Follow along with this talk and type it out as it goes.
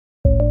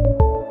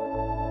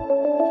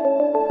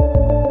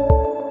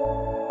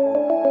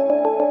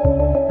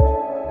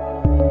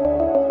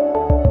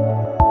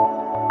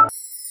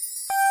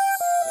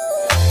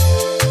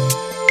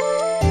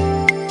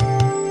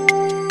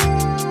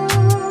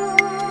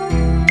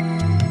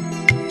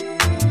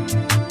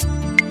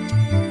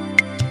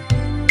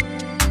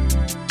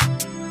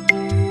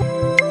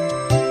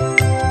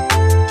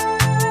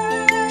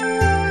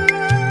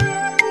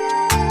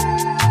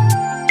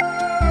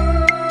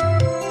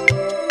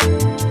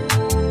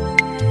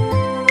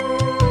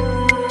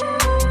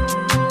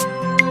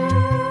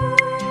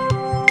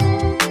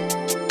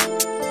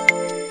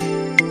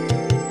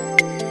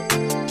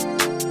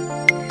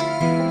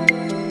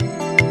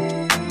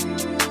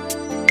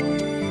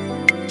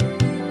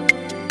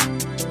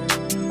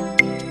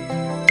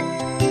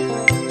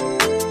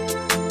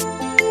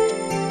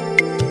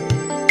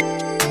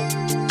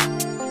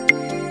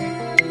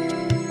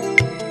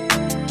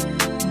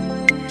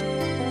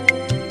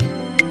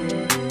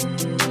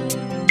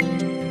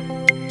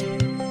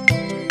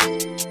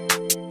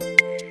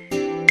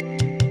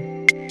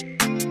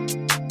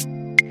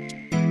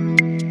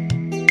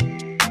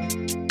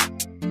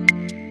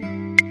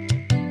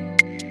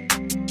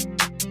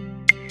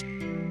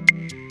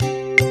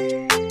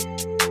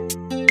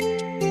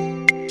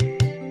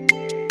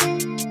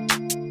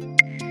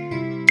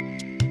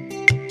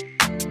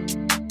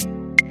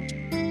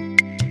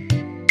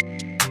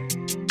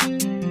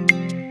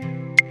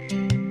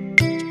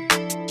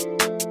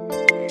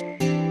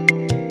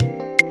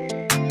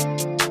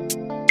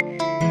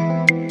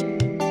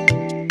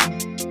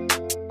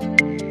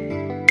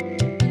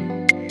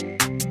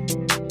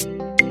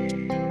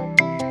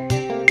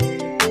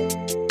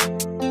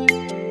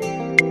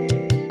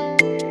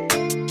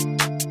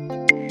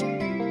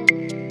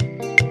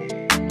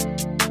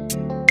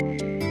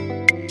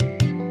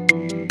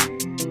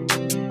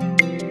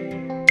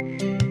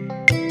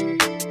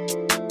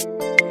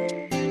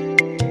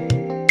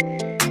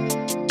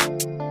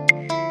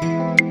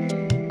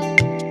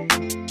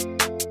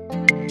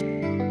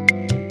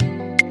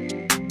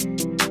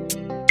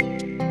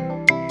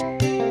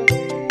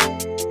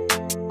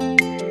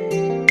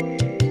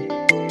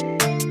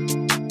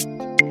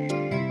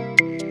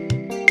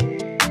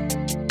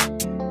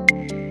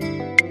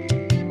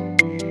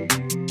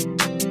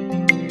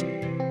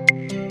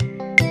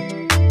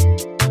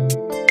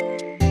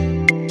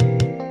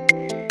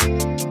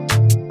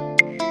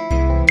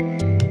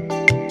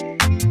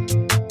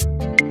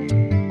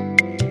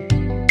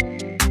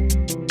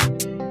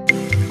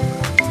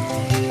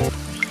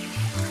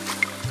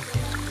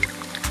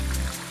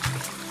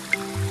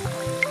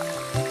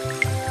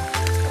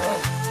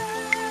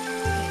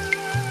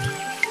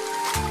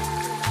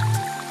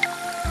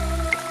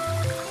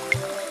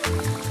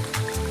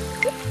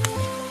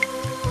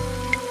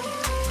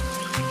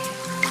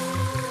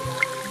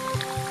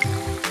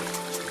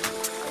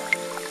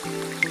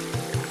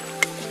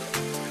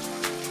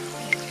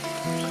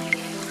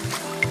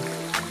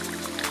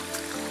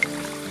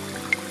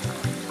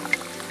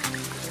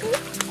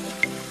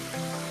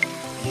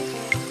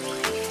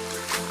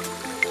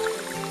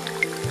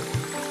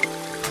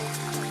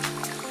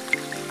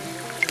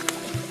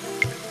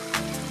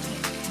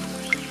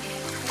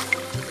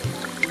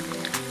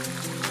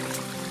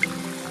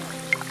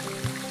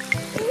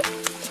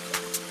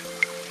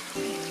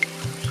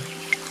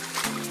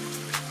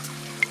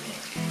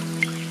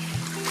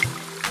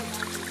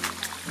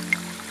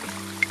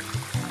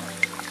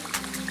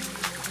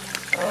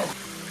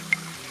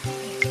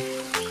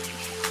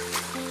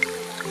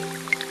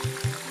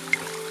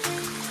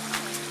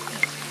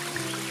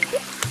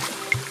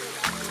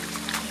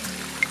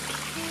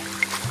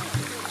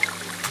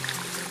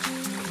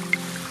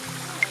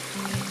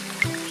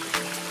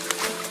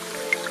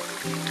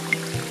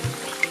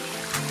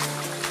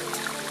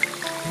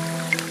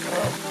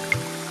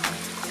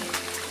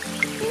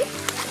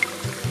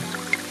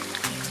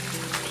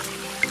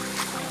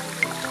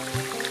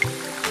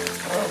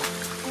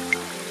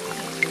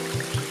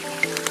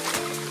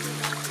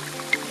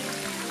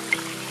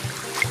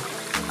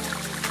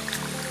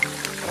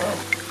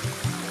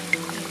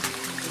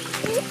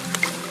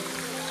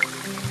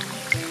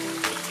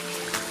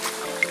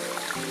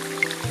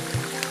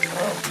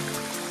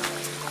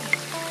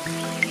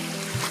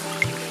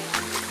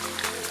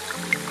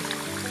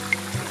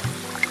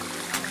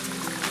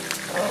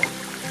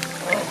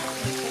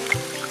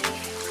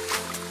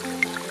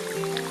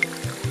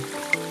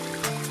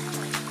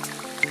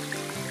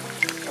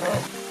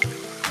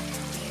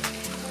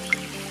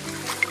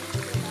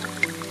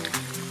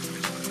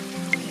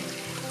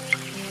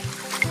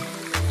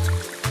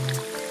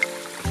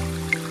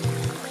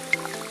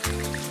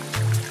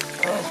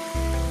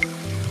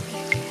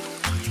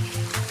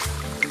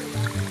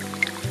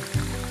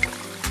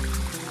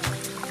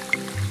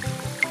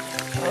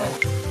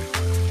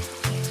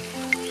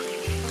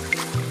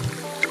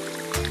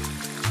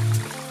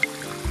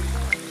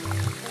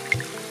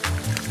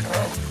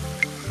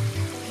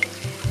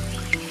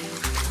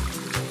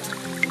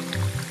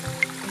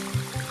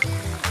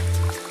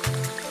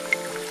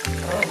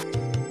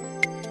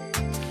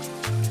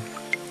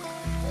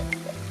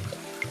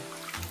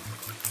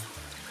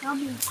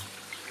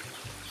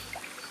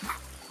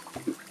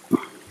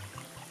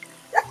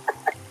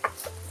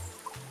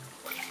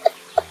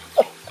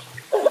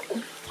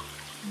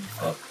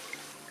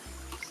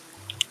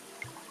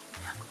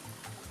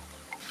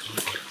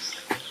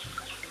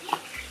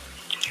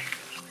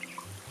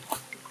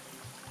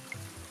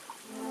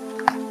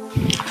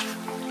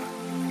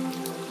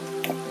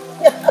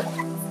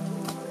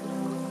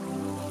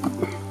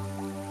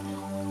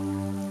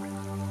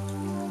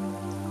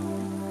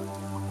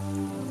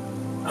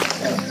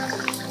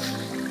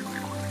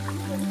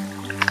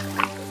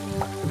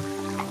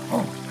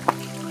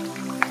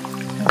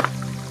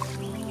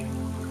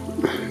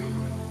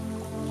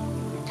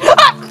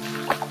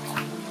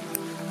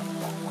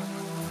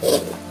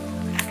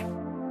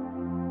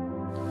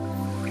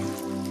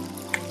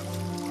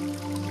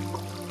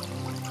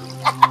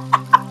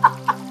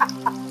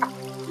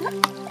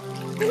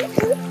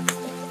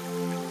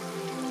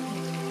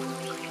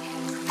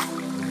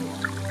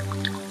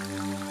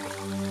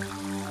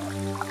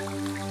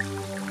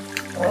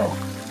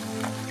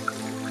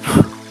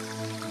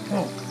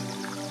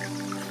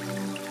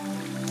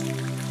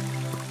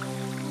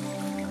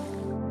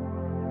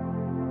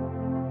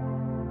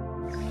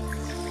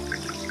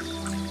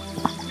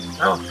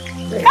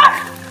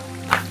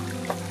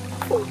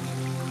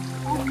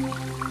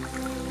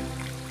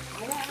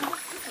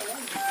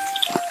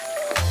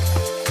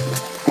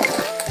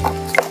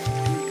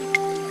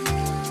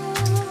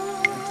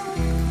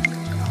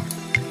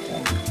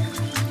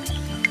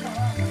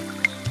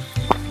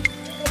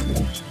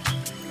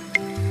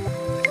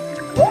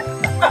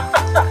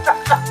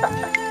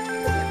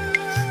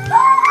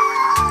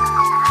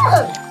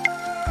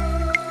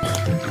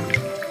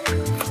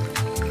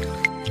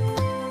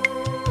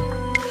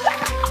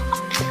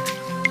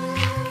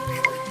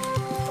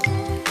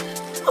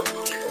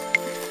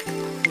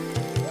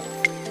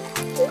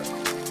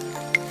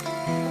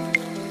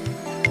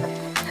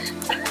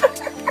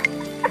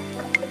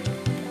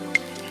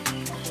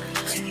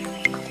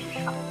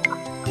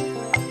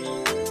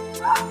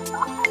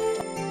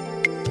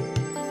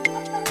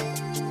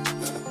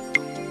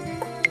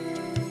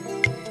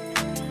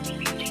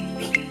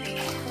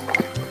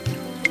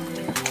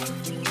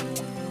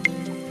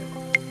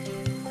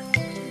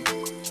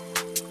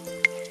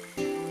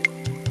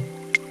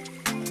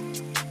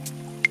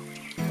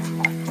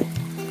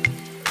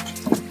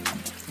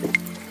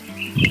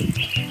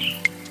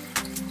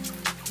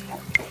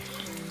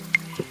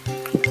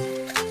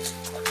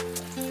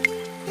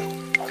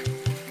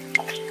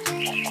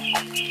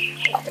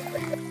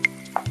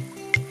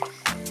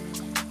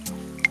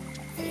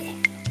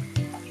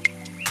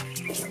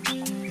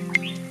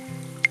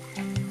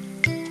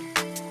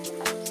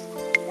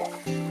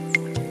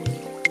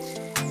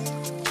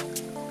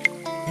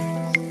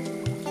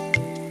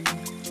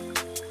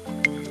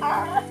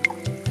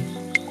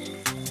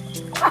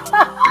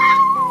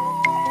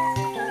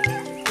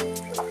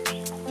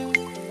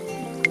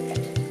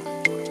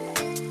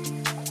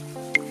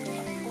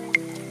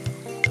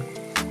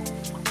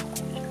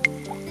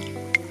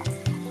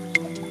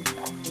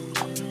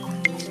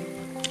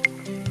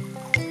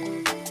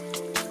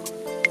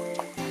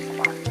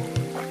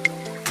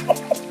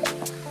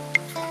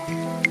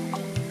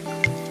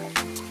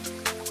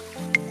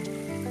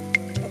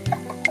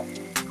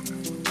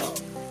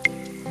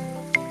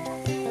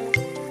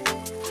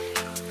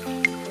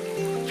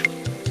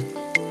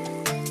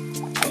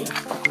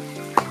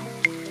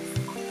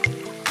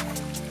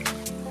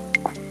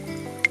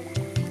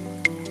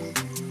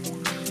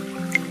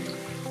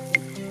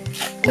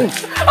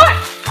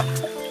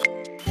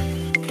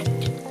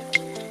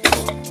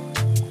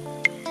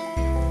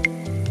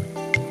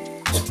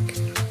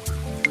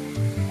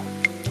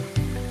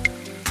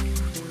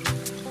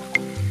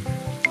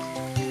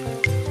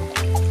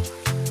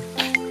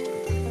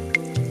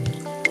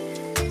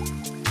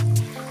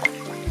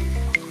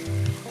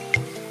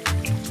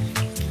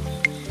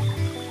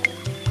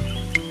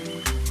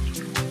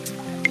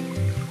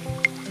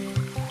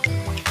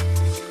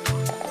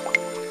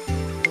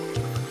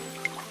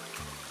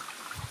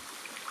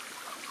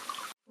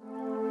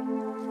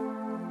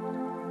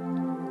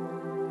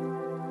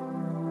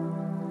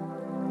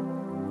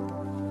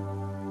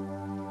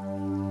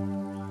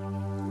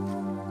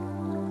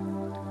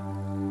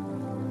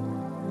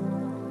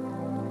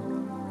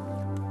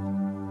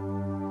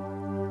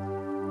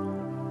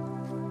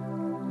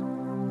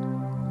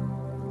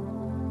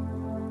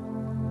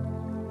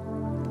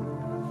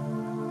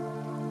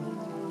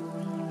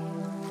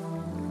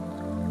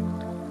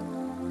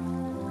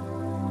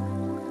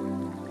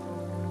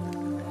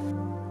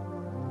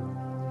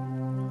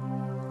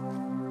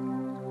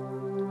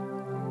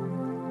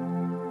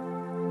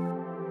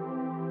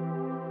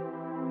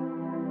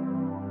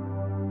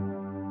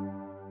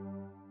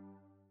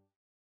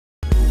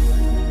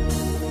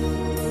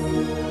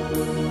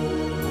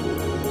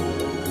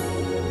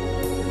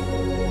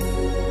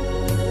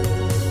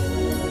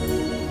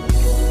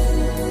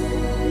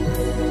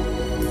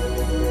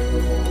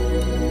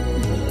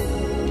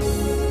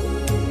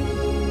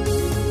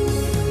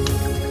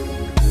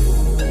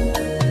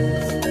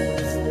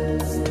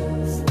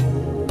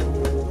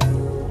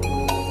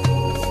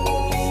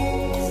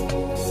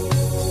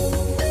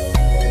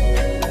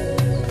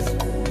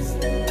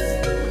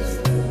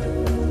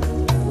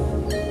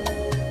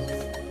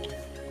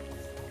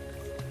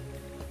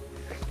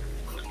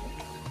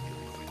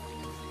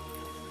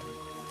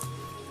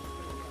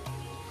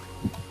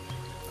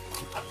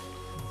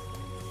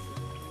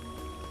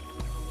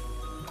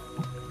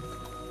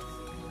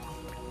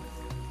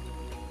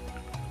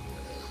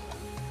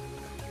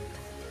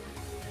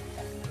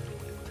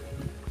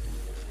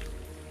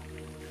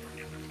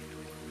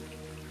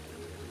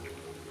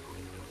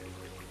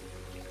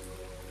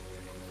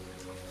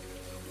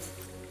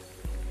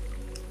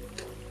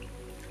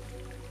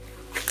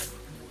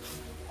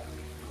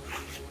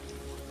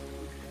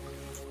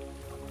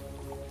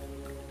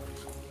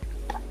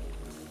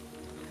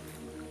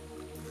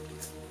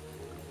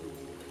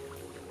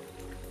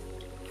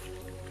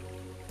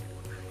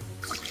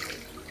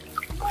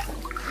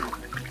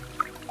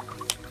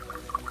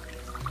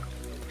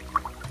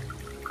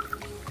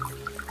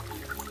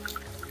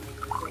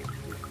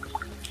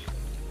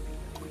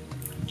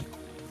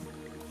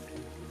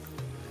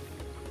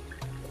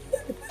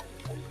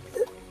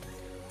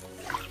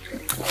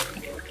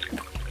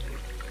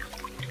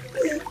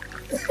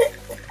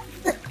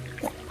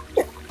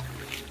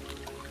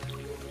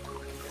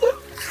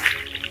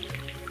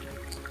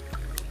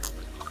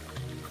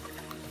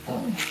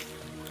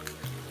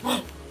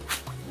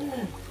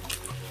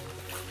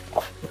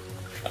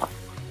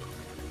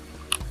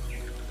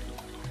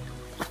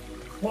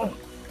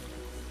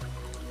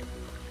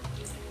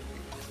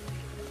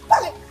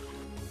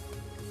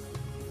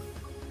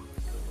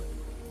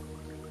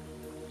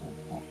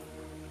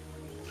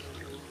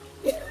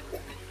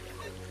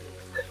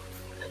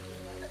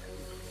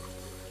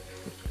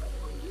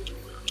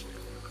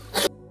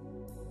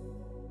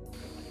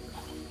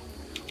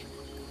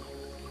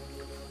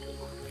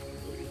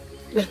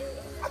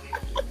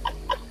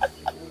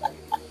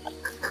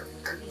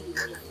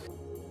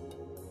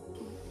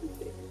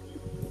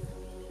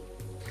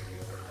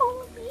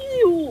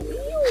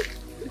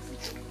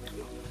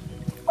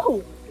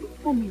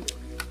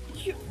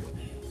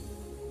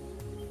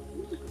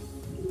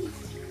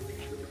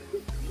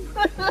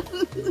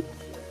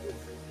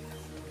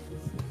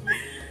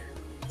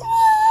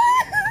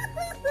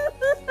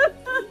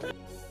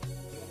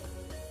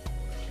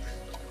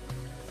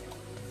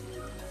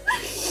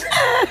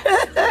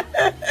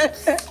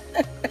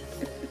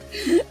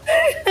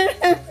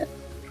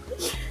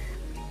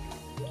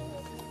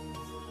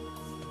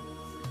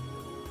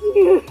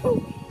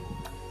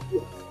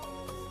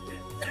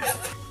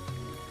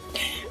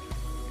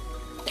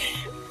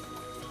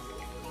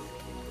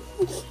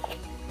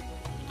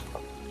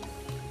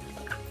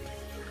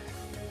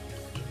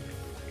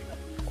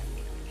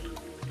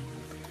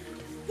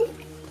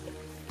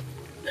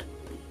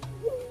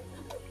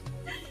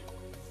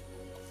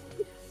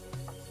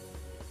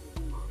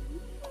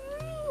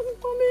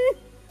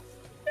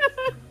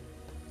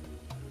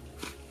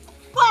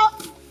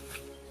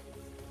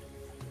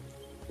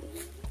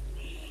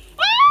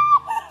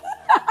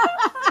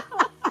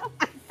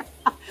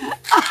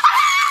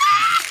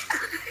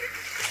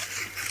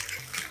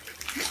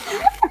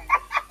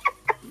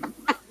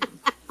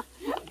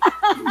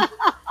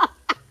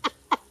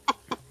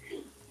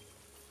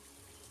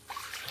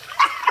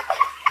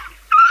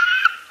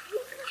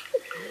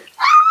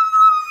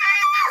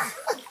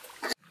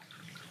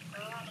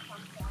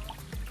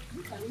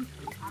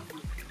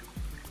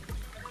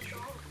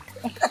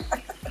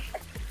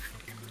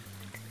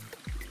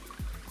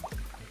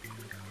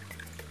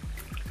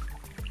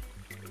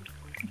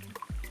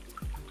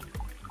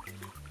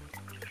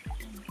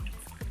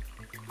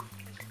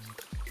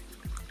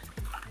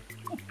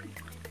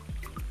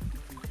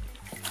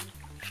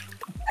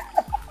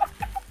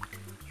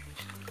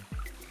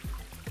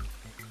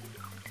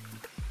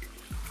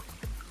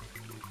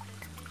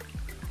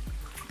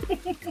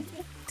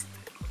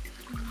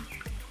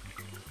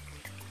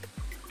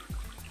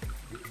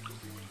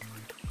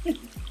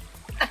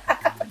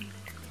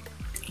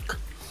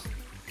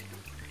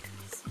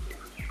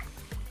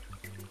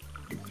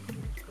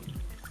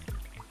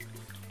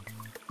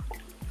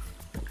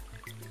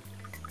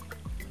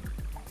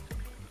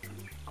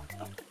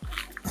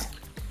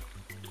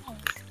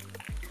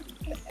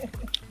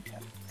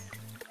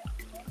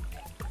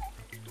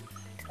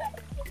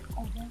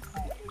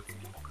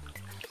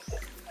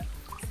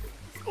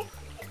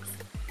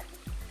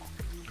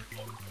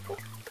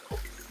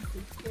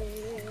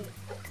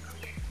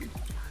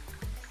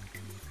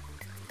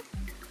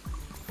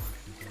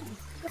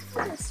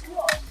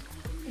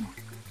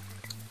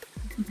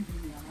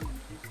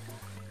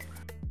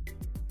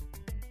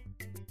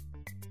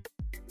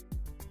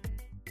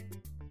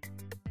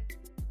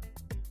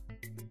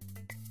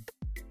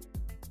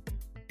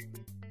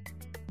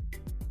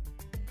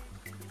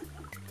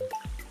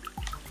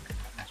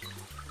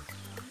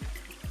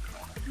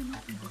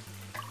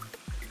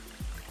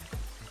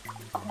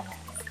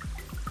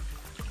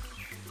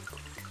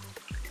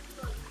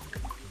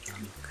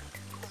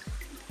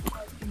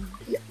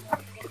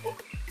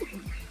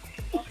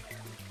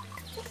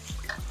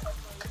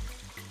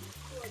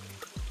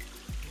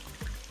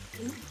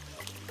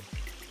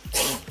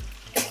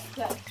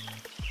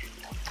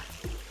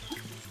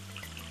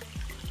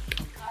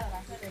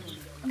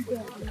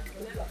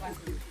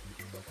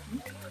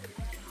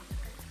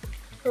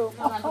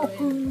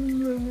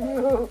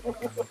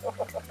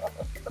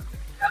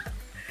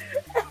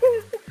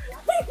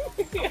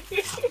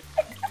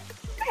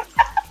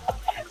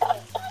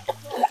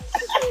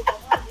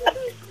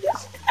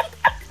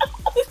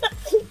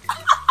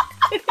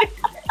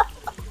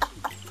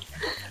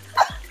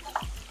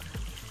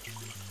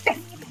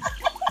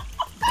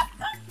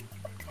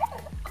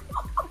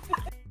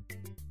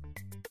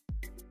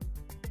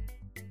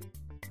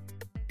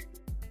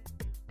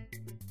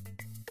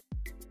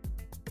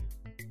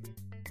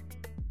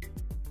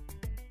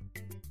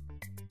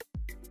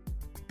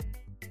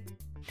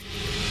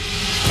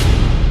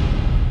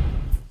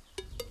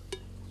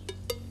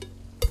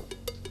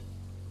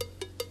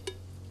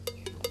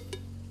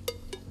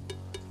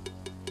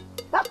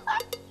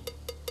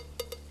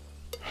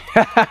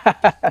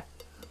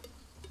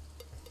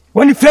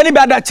When the friend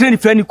bad that train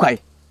friend kwai.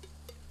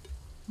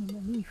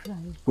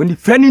 When the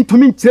friend to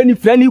me train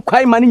friend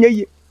kwai mani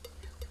nye.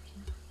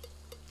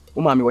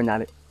 O ma me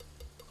wonyale.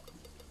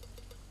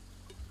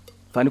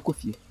 Fani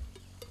kofi.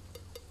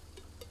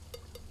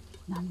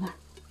 Mama.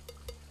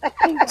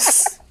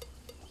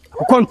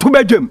 Ko nto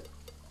badwam.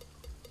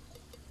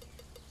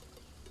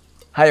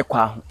 Haye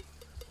kwa ho.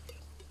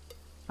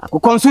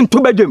 Akokon so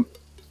nto badwam.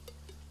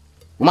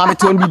 O ma me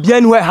te on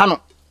bibia ni we ha no.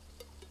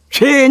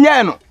 Hwe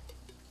nye no.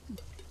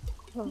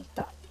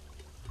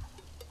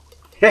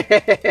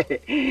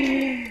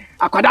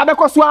 Akwada be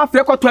ko so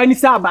afre ko to ani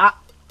sa ba.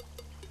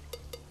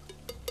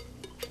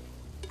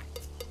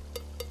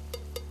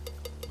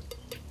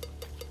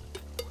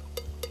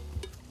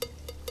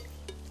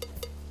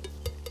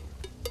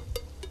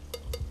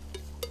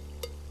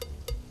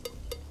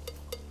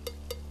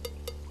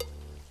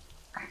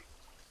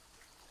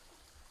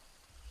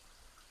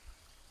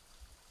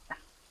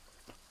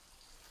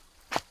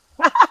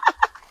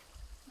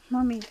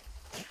 Mommy.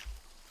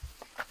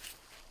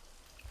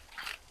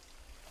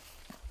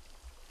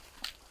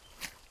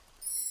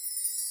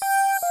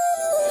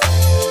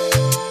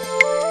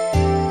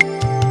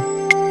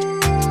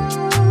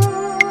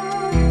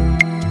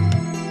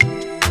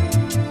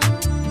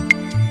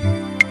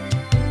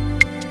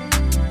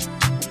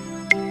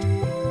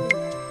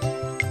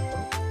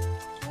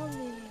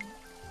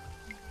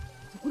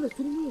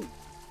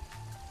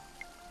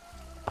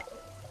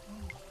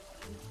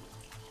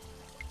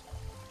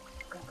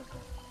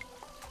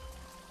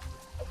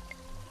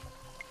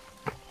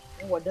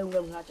 What don't we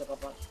have to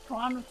talk about?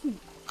 Toronto too.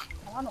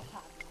 Toronto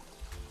park.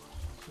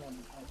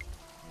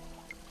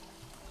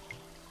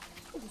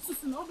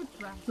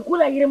 So cool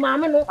like your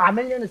mamma no. I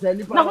mean you say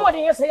now what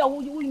you say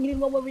you need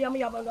no we am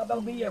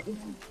about be here.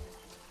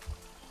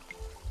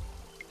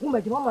 Who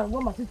make mama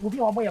mama sit be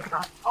on boy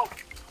car. Oh.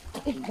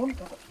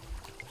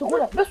 So cool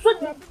like let's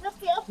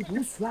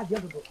you swag the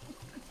other.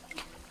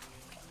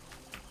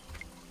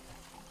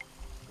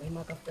 I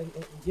make up in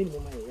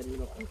my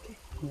okay.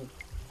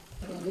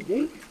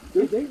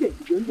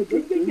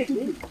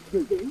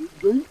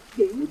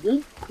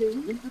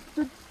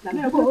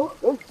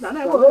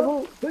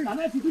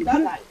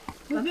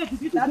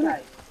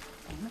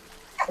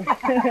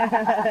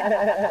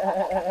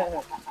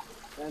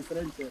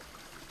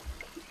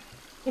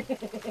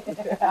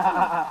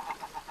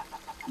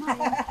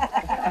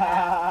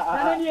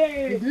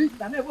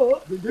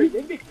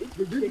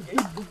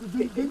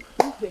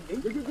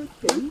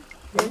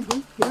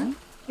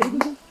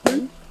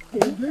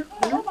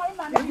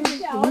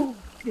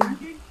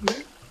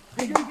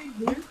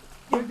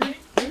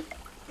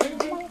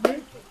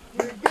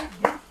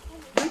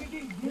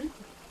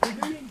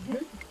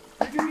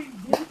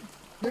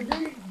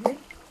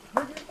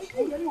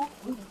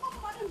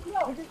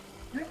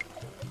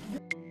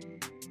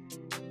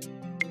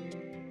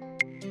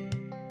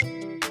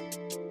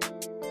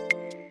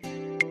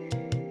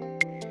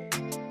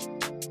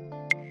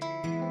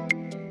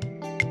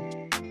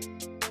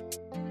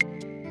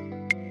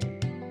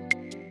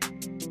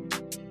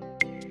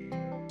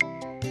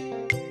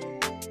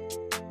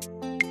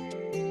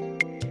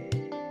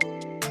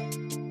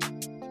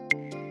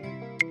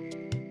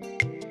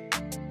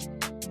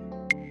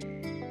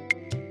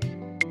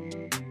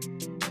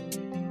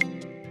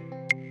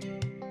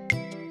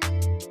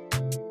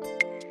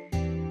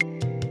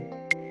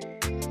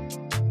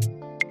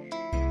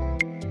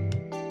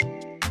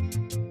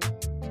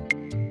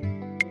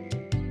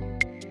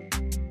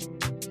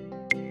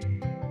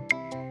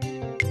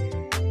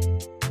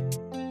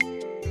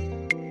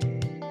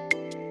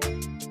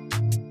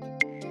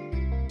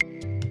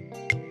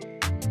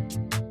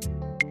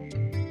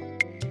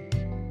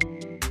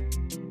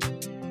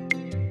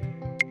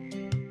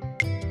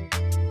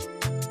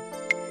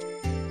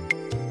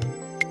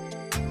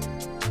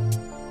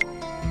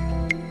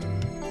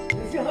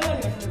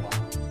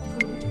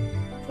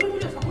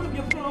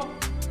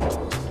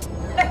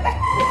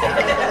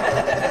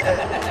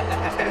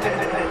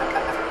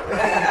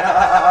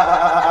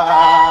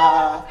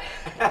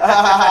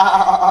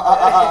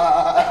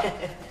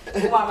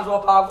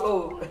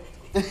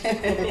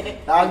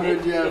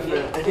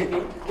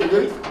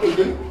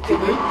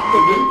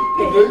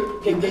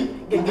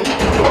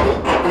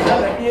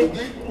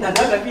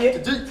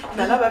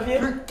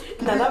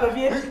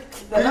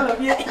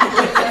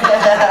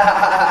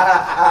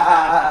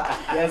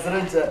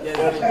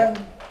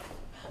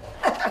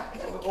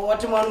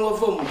 What man will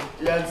phone?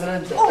 Yes,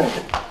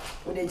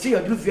 when they see you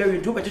do very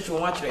do but you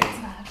watch it.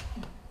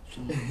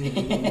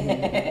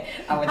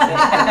 I would say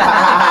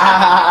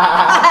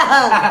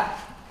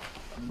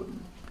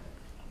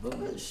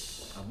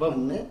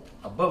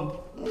a bum.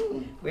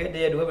 Where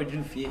they do ever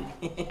do fear.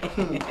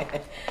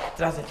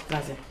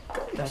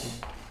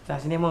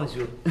 That's name on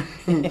you.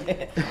 You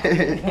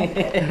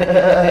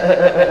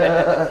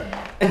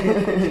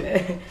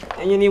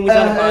need to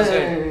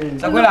answer.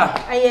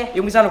 Sagola,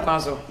 you must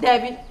answer.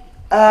 David.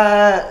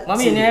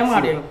 Mommy, name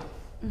what you.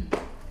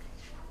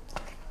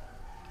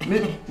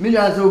 Me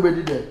as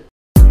obedi there.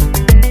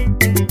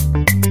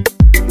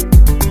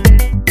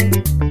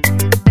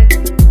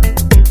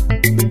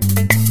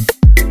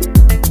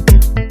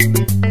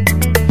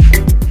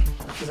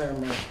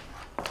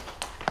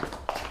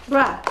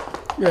 Bra.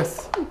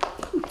 Yes.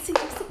 See,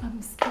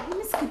 I'm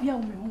scared. I'm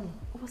home.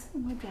 What's the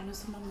my piano?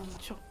 So mama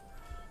chop.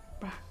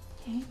 Bra.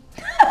 Hey.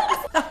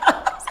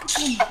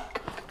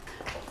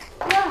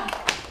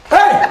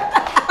 Hey!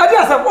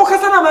 Adiasa,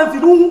 okasana man fi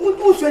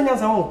who swenya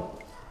sa ho.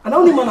 Ana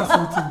oni man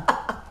asoti.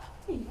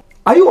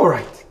 Are you all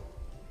right?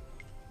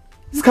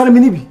 Skana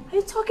minibi. Are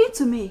you talking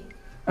to me?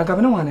 Anka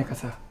bena wane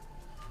kasa.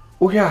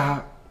 Okay,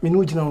 me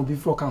no gina ho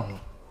before kan ho.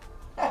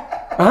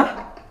 Huh?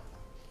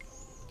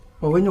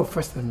 But when you're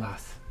first and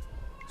last,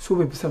 so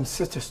we become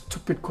such a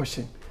stupid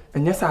question.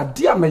 And yes, I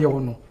dear me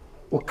no.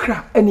 Or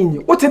crap any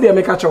new. What did they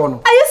make a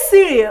chono? Are you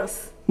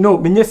serious? No,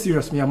 me not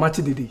serious, me a match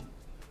did.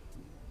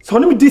 So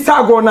let me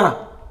decide go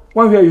now.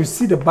 One where you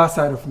see the bad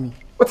side of me.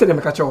 What did they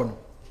make a chono?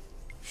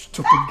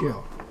 Stupid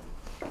girl.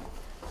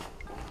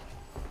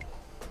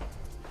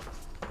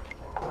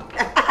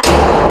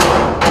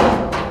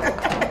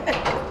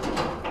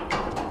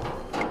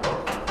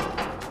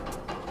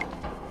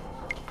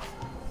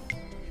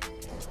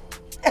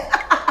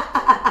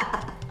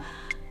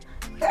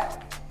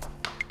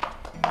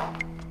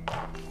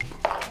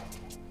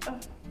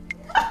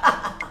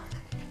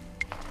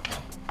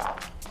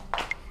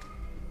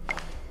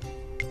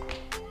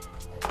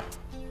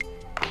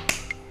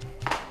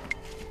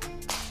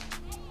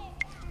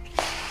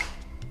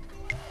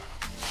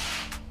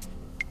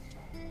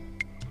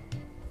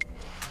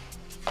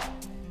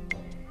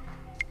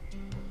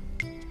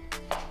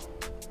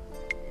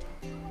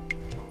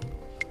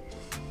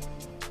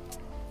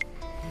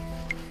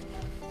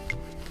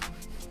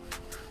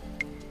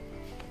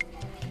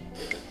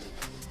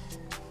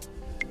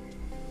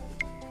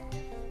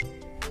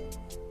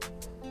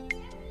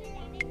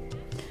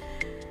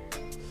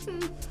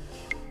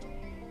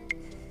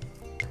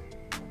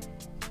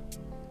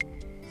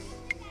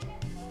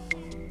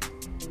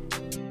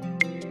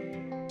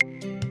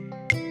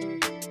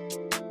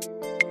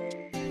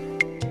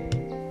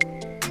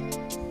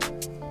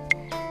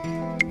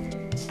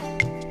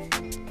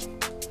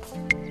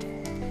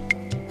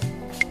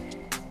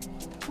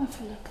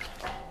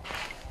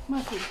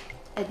 Mafi,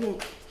 again.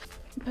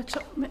 But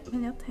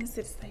many 10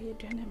 cities I hear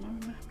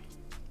mammy.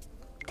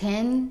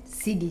 10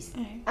 cities.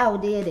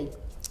 Out there, they.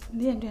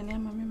 Dear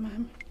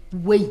mammy.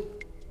 Wait.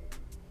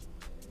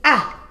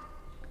 Ah!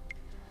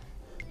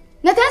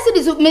 Na 10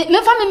 cities, me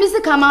family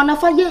Mr. Kamana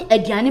for ye a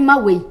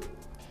Janima way.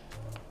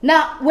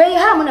 Now, where you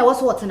have when I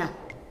was water now.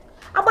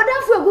 About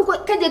that for a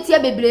good cadet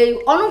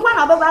baby, on one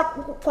about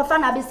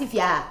Kofana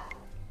Besifia.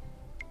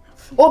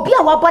 Obi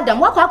a wabodam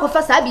wakwa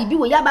akofa sa bibi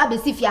wo ya ba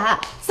besifia ha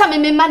sa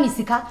me mani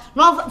sika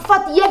no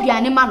fat ye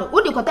aduane ma no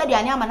wo de kota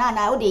aduane ama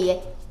na wo de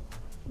ye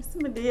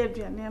me de ye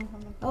aduane ama.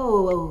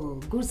 Oh,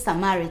 good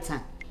Samaritan.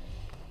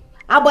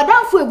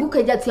 Abodam fu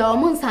eguka jatia o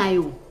mun san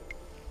yo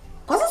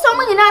koso so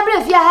mun nyina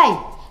abra fia hai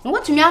no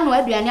wotumi anu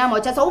aduane ama o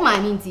chese wo ma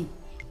mi nti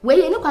we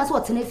ye ne kwan so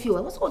wotena fie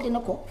wo so de ne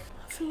ko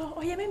Flo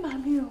o ye me ma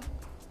mi yo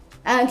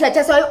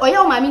chese o ye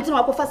o ma mi nti no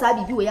akofa sa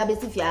bibi wo ya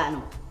besifia ha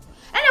no.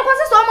 And of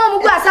course, some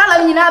of us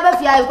you never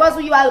fear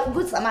because you are a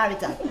good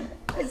Samaritan.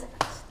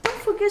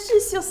 Don't forget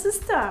she's your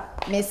sister.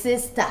 My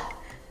sister.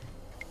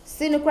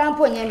 Sin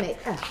crampo me.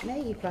 Now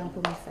you crampo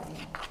me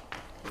fire.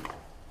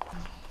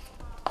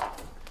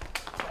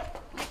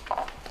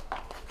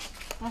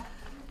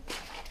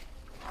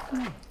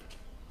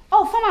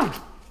 Oh, Fama.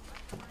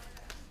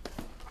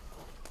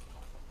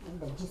 I'm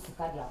just a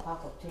card of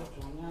papa to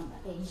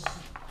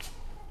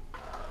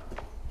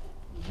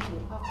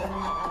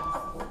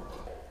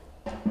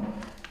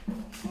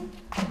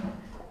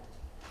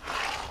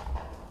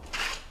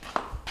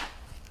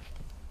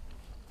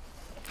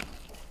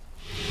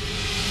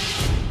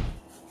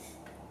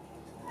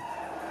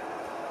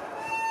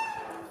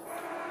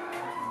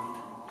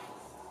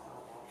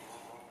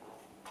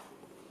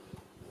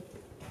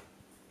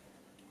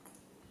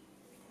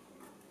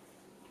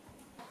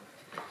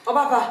Oh,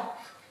 Papa.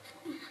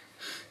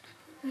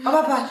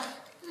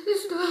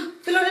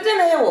 Filo de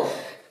tena yewo.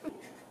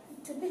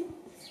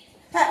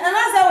 Na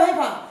nasa wo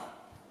hepa.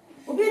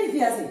 Obi ni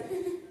fiase.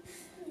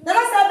 Na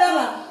nasa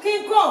bema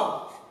King Kong.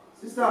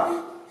 Sister.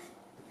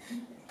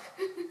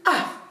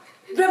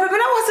 Bebe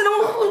na wose no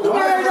do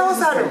bebe na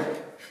wose ado.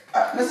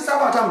 Na sister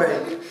ba tambe.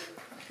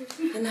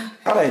 Na.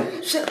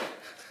 Alai. She.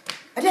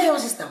 Ade your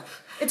sister.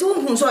 Eti wo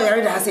hu so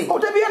yare da ase. O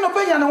da bia no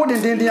penya na wo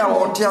dendenden a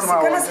wo tia ma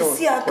wo. Kana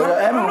sisia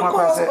ka. Ma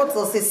kwa se.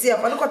 Hospital sisia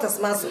pa no kwata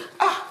smaso.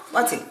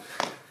 Mate.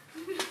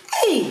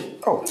 Hey.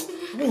 Oh.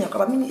 Benya ka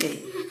ba mini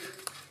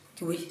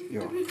Kiwi.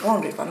 Yo.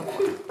 100 pa no ko.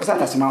 Asa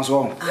ta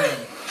smaso.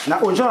 Na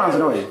insurance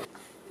no we.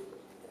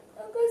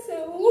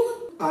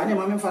 Ani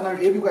mama mfa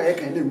na ebi kwa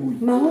eka ende mu.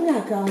 Ma ho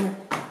na ka ho.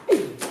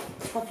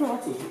 Pato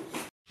mate.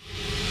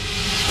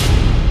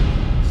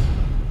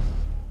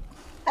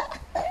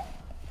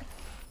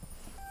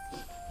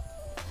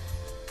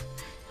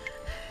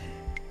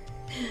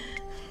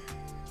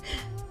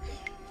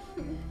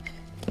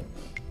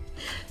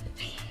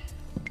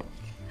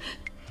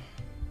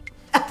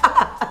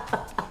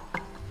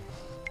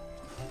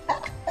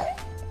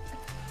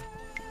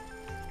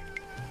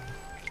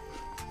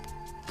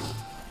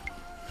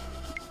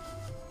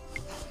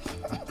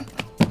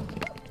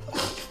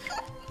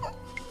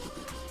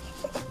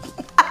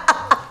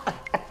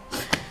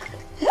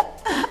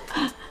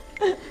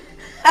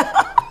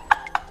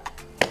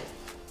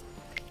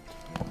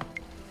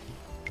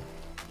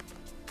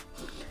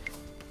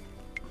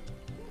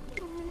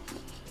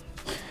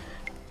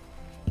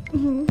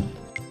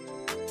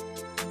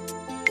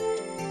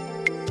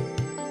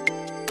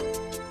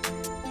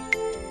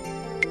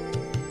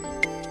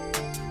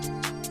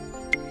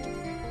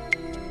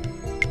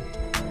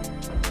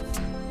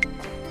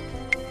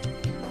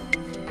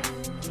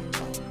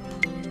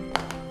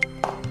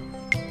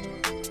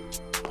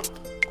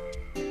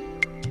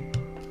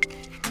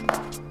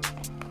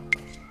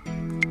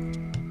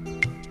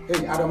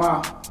 Hey,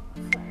 Adoma.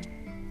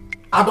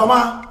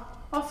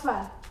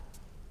 Offer.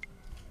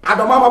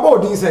 Adoma ma bo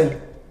din say.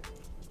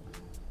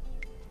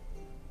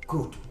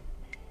 Good.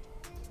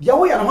 Ya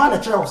wo ya na na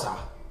kire wo sa.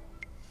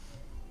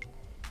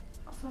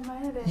 Offer my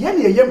head. Ye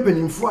ne ye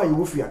mpanimfu a ye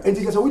wo fia.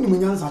 Enti kese woni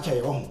munyansa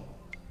kire wo ho.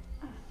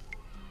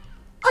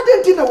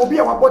 Adenti na obi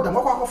a waboda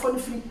makwa akofo no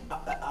firi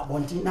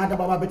abonti na ada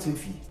baba betin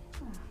fi.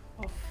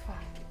 Offer.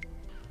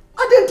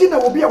 Adenti na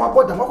obi a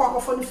waboda makwa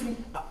akofo no firi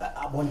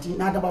abonti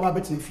na ada baba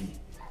betin fi.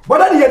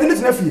 Boda ni yedini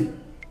tena fie.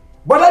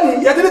 Boda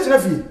ni yedini tena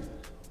fie.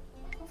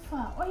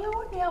 Offer, oya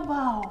wo ni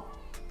aba o.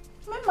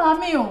 Me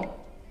mami o.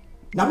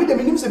 Na me de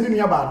minim se minu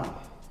ya ba no.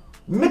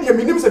 Me de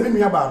minim se minu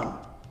ya ba no.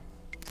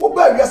 Wo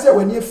ba wi ase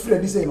wani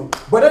afira di sei no.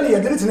 Boda ni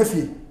yedini tena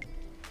fie.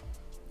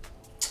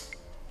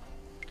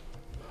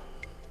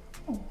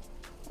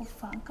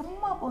 Offer,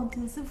 kama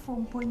bontin se fo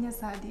mponya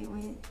sade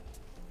we.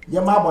 Ye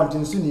ma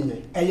bontin su ni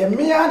ye. Eye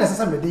mea na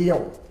sesa me de ye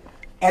wo.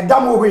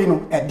 Edam wo hwe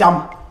no,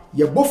 edam.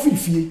 Ye bo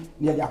fifie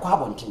na ye de akwa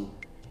bontin.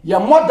 Ye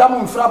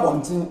modam mfra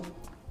bontin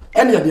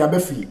ene ye de aba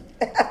fie.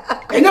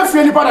 Enya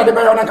fie ni pa na de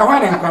be yo na ka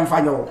hwan na nkwan fa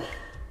yo.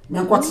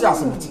 Me nkwoti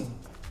asemti.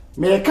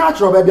 Me ka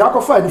chro ba bia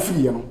akofa de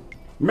fie no.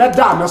 Me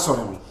da me sore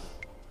no.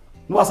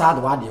 No wasa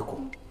ade wa de ko.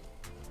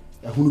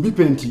 Ehunu bi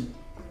penti.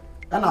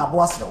 Na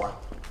abo asewa.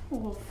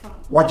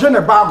 Waje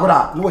ne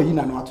bagora no yi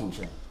na no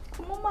atunche.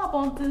 Mama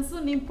bonten so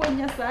ni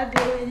ponya sa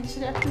de we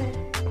nchire pe.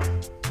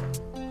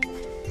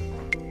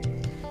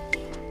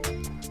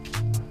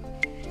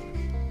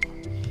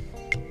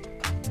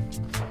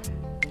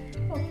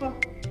 Papa.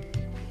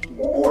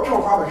 O tro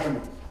kwa be heme.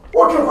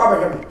 O tro kwa be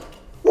heme.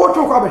 O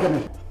tro kwa be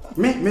heme.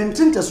 Me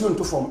ntinte so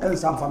nto form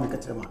ensa mfa me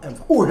ketrema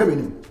emfa. O heme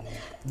nim.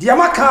 Dia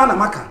maka na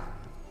maka.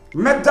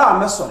 Meda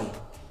me sori.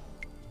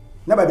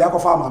 Na ba bia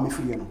kofa ma me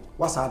fie no.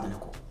 Wasa ade ne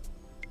ko.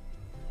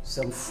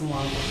 Semfu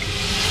an.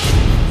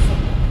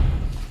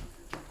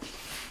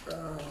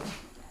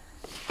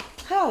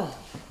 How?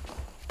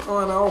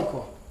 Oh, na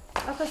oko.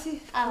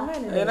 Akwasi.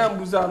 Na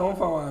mbuza no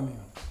mfa wa mi.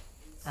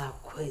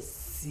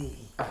 Akwasi.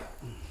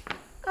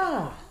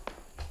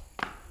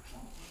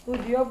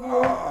 Odi obu.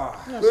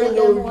 No se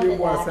do bi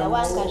mo asem.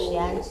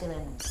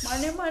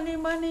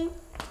 Money.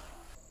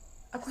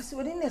 Akwasi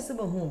wodi na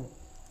sebe ho.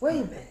 Where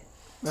you be?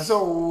 Na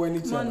so wo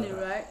ni ti. Money,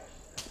 right?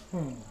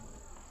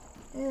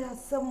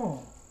 Asemo.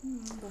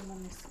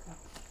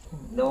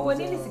 No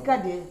wodi ni sika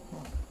de.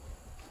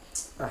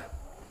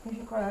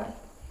 Nji kwa.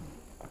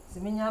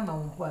 Simenya ma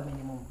wonpo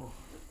ameni mompo.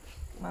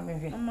 Ma me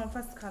hwe. Mama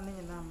first coming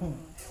in am.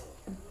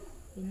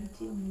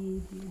 Eniti mi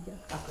ebi ja.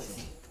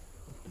 Akwasi.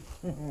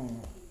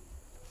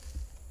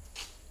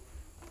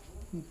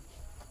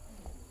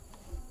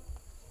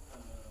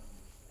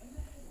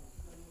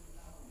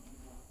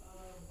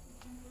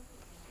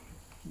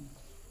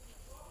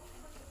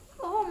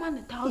 Oh man,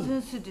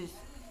 1,000 cedis.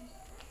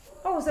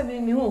 Oh, say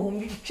me ho ho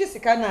mi twi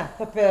sika na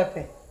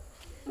pepepe.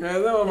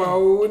 Na za ma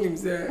wo nim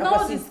se.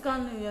 No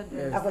discount ya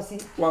there.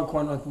 Akwasi. One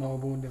corner ma wo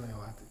bo ndem ya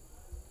wate.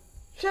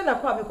 Hwe na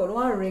kwa me ko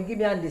one ring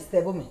me and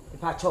disturb me.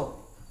 Ipa cho.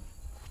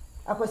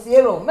 Akwasi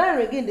ero, man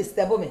ring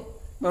disturb me.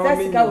 Mama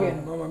Sika we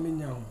no. mama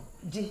minya ho.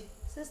 Ji.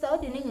 Sister,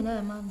 odi ni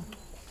nyina ma no.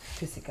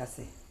 Twi sika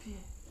se.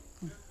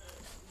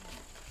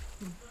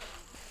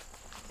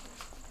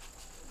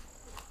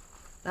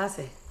 Na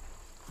se.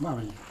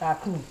 Mami.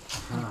 Takun.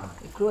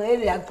 Kro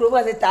area, kro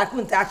wa se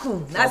takun.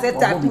 Na se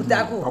takun.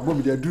 Abo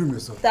mi de duru me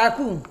so.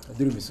 Takun.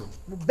 Duru me so.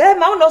 Be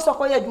ma no so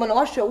koye adwuma na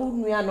wa hwe wo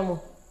nua no mo.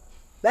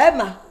 Be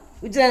ma,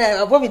 u jira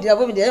na abo mi de e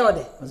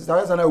wode. Sister,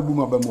 wesa na obu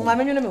ma ba mo. Ma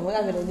me nyu no me ho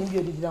ya hwe na ni bi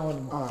odidi na ho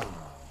no. Ah.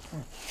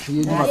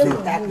 Ye di ma te.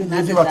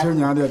 Ye di ma te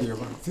nya de de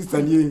ba.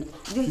 Sister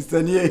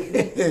ni.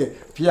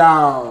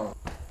 Pia.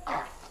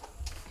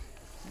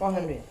 Bon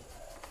Henry.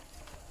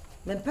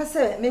 Me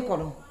pese me ko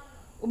no.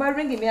 U ba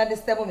ring me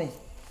disturb me.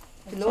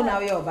 Lo na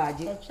we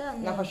obaji.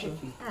 Na fa hwe.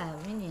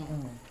 Mini.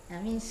 Na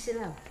min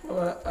sira.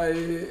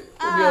 Ai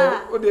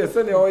o de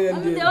se ne o ye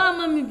ndi. Ande wa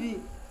mama bi.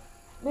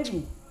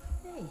 Baby.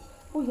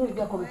 O ye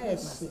bi akọ be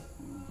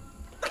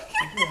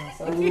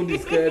Wo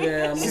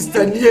diskere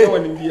Sister nie.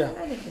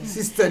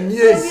 Sister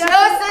nie.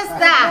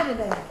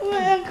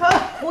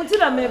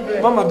 Montira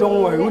membre. Mama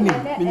don't worry, uni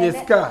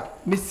minyeska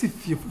misi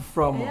fie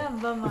from.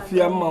 If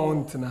you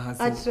amount na has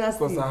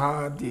because I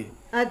had it.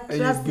 I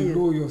trust you.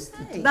 Below your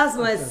status. That's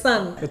my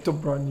son. It's a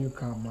brand new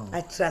car now.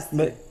 I trust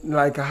you.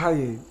 Like a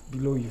high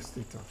below your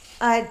status.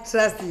 I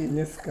trust you.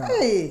 Minyeska.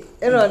 Hey,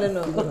 ero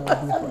no.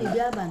 Odi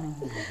biaba no.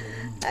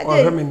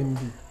 Oh, how many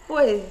be?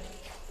 Wait.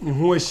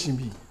 Who is she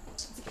be?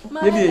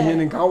 Maybe a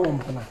hen and cow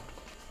wompana.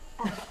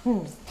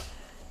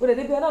 What did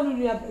they na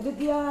the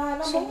dia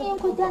na. Sheni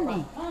enko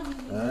jane.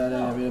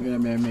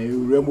 Me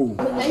remo.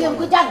 Ayi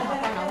enko jane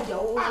na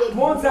wo.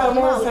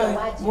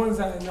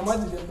 Monza, na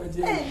maji de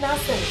baje. Hey,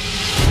 nothing.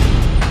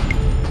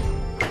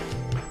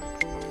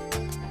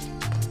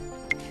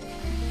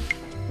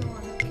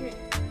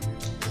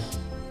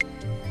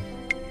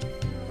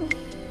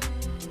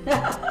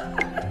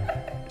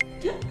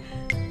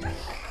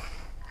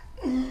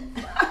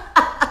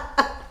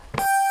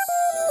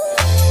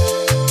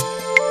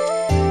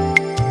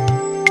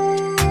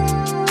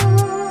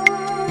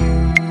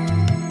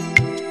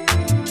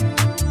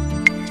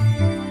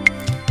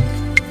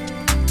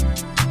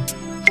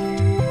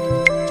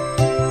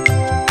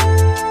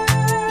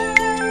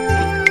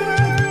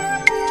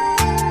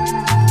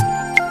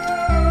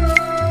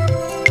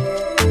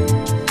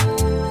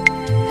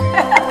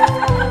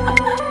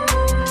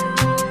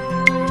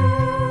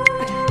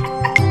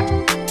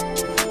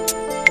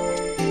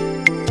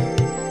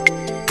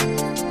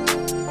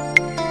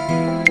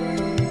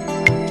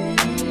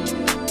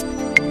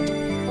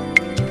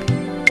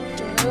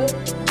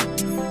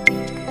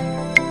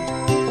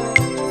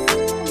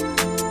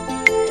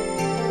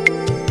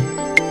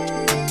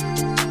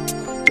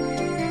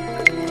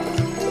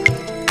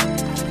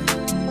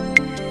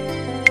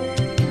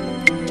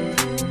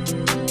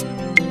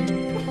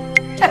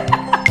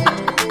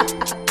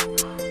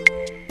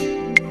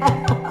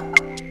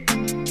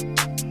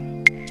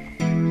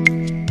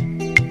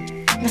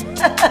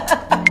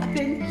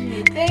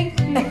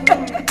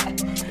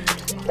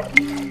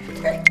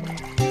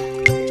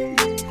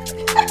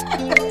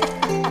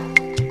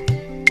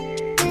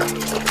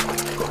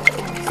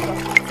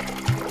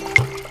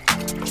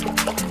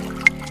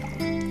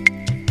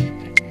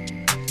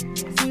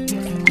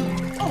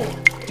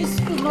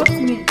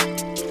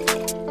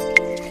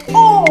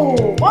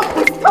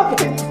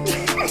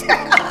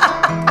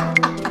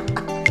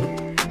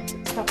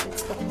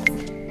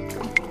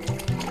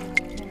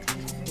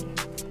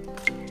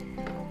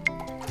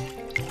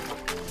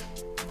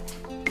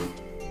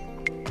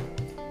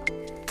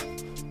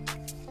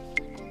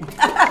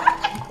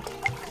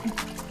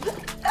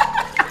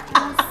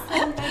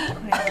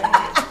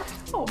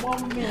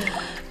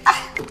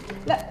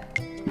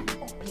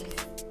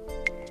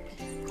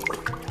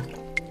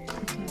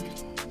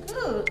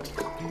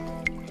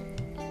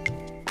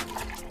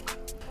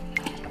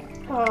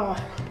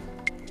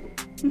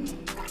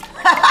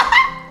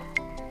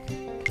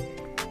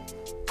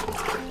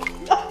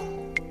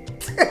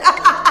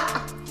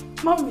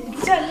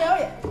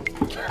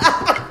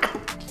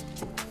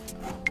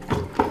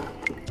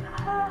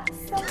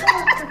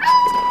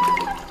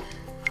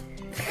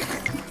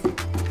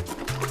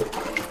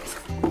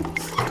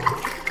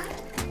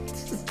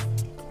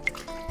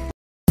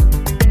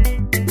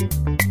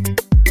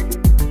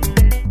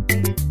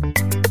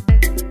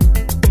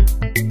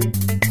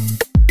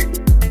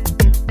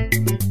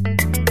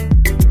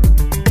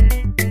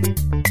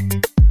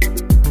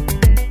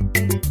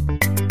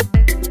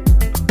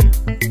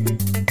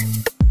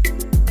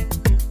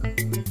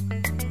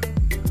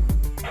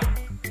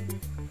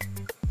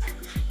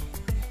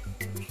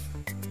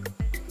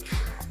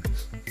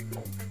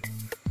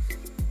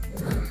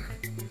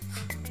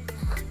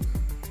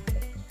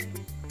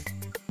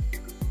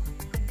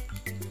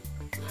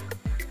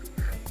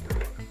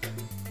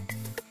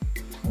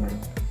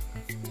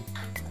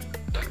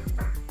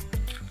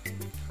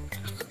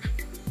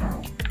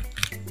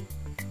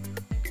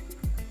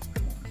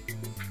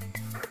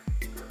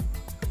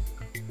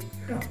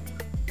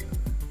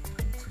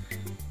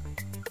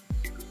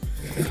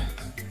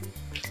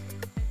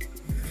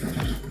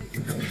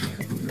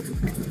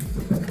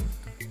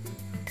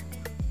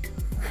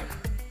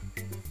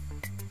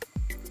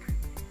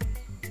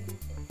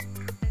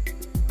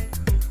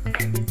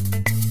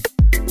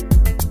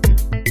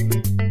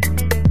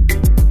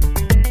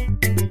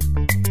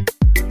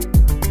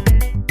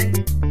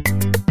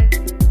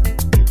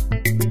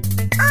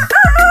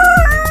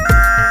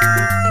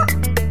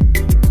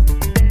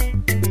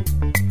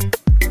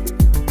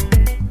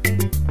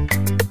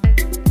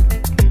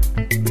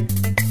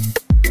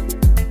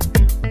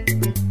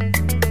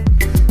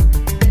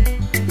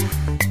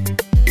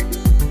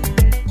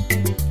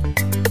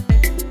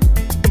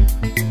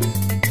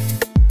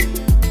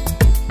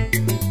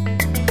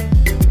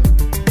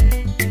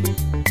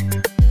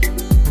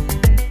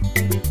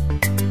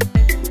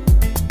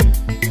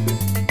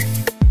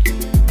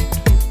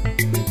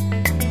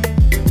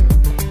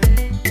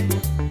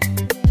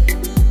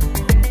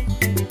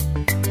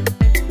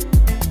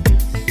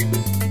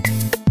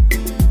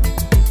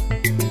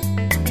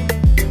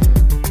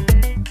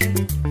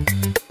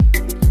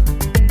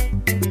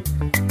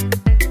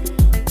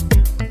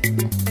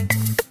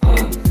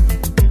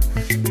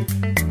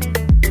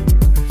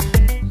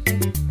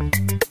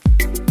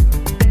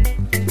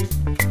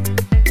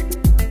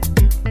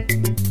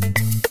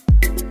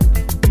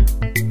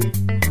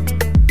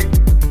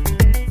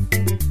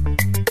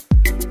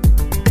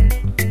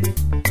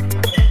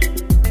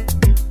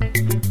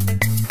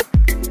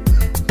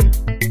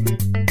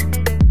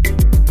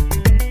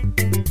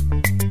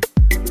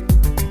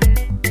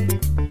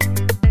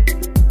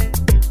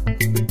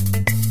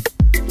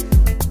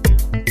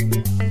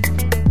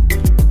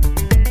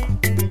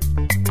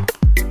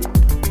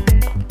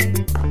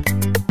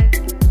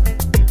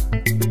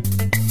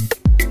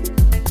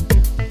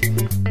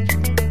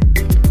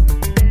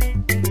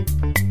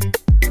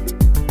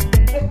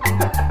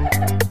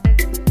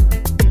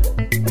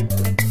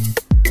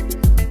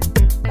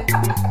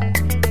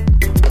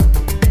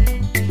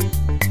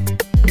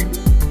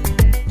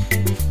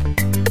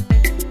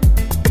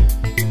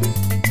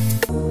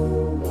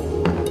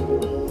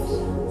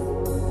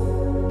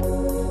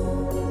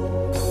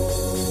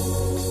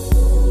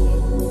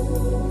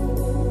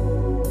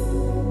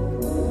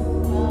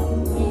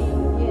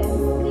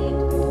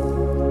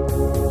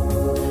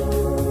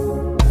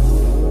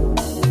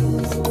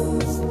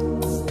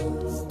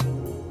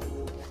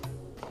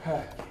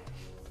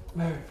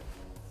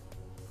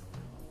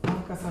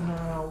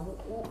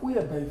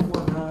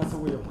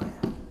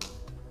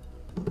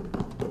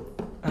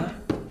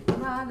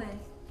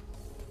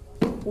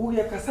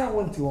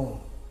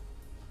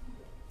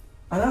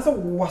 And answer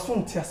was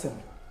on Tiasem.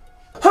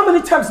 How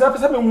many times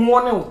have I been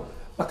warning?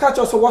 I catch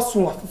us was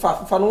soon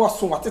for no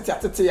soon at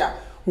Titia,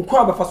 who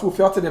come for so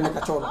felt them like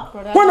a child.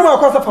 One of our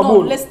cause of a no,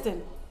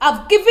 listen.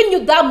 I've given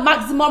you that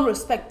maximum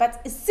respect,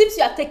 but it seems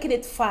you are taking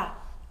it far.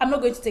 I'm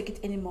not going to take it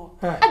anymore.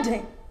 Hey,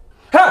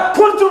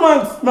 22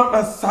 months,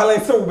 not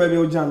silence, so baby,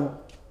 Ojano.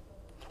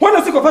 When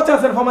I think of a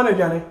chance for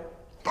Managani.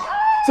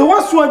 So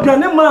what's one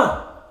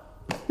grandma?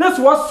 That's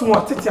what's soon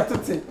at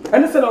Titia,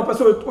 and it's an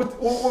opposite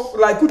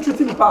like good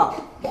treating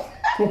pa.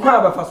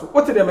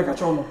 What did they make a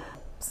channel?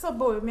 So,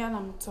 boy, me and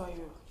I'm telling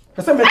you.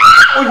 I said, oh, you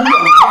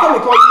call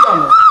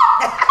you.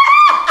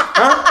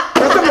 Huh? I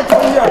said,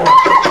 call you.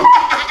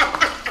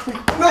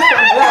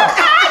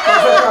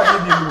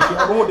 I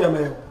won't be a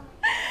man.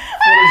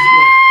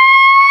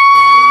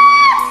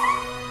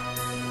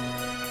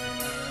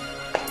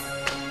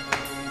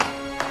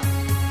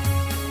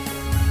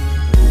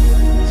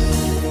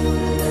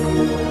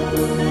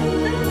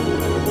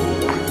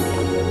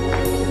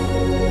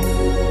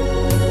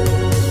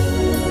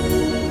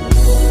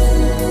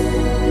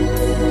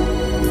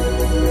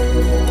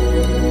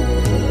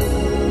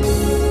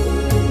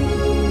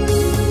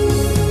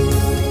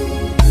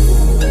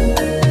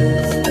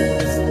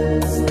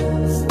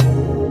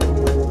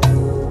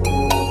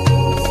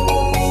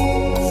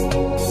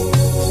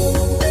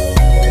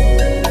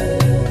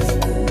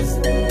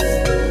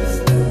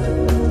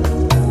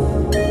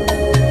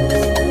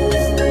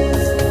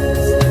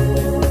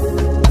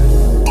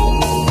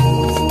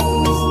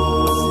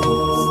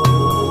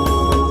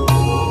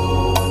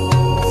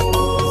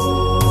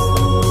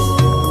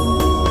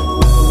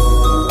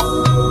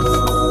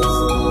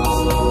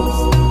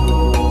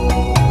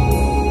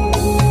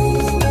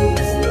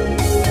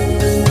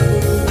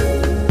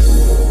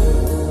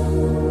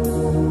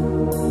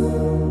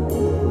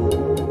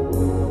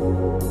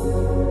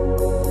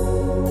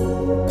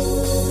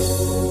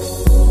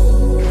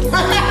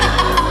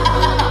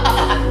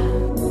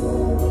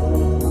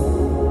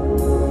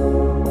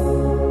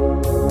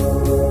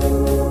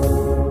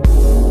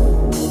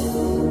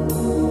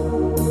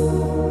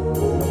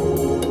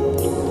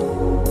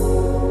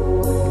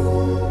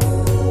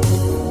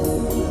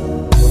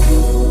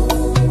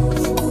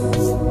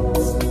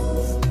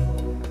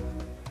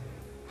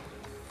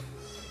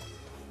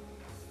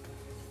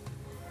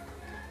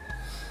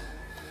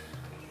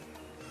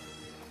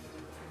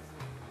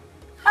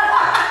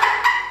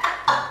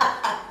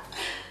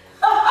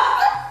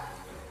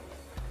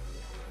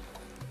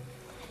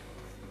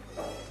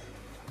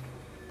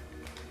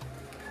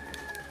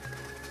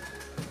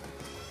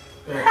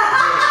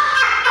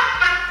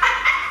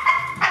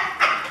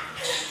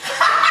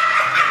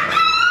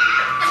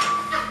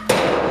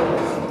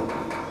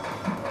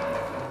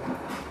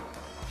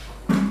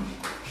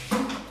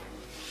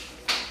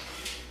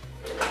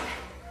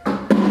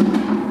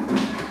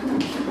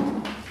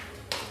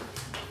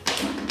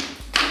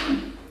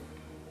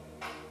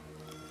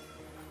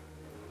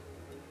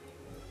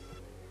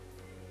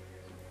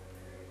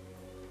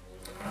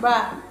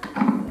 Bra.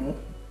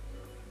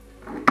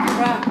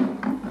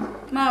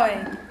 Mawe.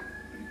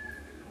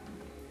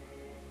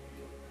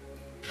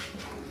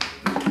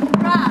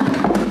 Bra.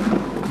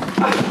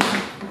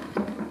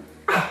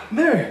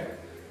 Mary.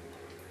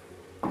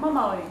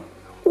 Mama,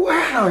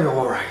 Why now you're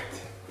all right?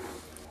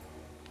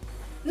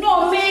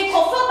 No, me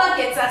coffee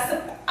bucket as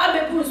I be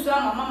put to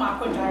mama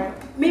conjure.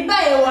 Me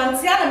buy a one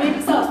tiana,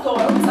 maybe some store,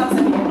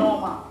 something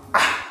normal.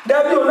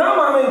 That you now,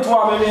 mammy, into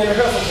a baby in the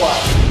house of what?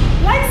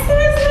 Like,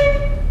 seriously?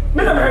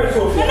 Me not married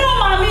so. You know,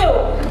 mommy.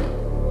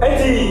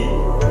 Auntie.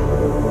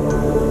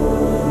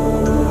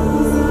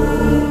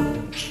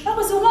 That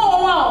was a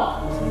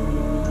wow.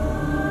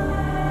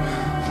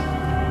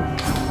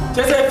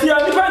 Just a few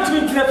of the pants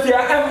with the fear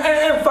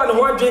and fun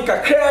one drink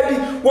a crabby,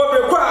 what we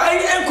cry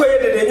and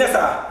quiet the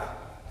Nessa.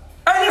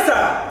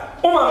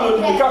 Anessa, woman will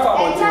be careful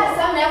about you.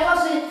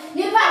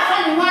 You can't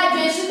find why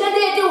you should do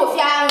with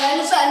your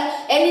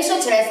and you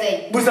should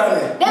say.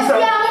 Busane. That's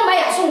why I'm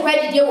my son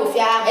ready to deal with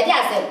your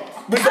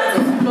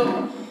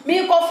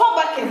Me go for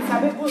buckets, I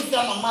be put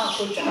some mama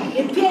conjure.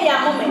 You pay your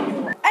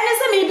moment. And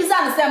it's a me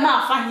bizarre, say,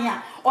 ma, funny,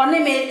 or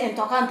name it and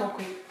talk and talk.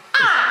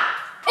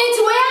 It's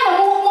where I'm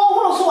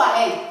more so I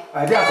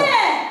that's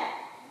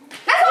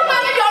what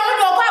mommy don't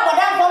know about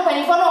that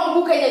company for no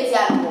book.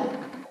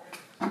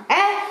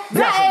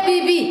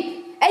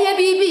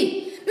 BB.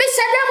 Miss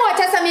Adamo,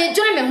 I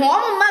join me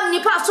home, mammy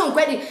pass on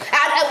credit.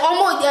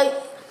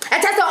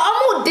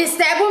 Almost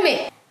disturb me.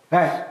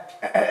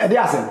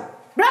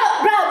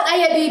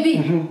 BB.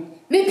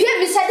 Me Pierre,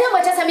 Miss Adamo,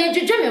 I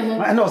join me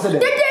home. I know, said they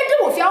do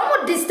if you're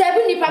almost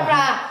disturbing the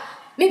papa.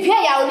 Me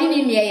Pierre, I only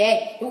need me.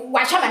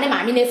 Watch out,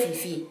 my name,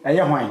 Fifi. I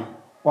am mine.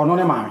 Or no,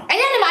 mammy. And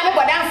then mammy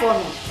got down for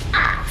me.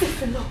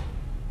 No,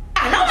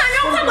 I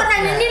know, but I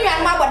need my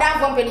mother down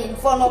company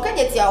for no can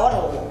get your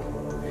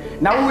own.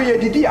 Now we are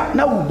the dear,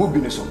 now we both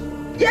in the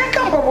song. Yeah,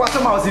 come up with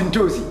some house in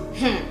Josie.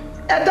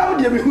 And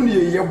down the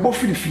Mihuni, you're both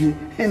free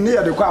and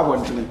near the car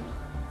one to me.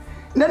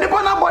 Then the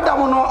one about that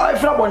one, I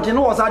felt one to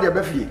know was out your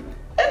Buffy.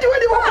 And you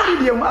really want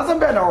to do as a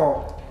better.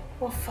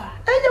 What for?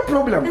 Ain't your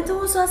problem. It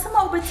was some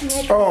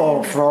opportunity.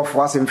 Oh, for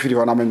was in free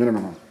on a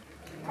minimum.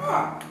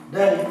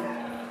 Daddy.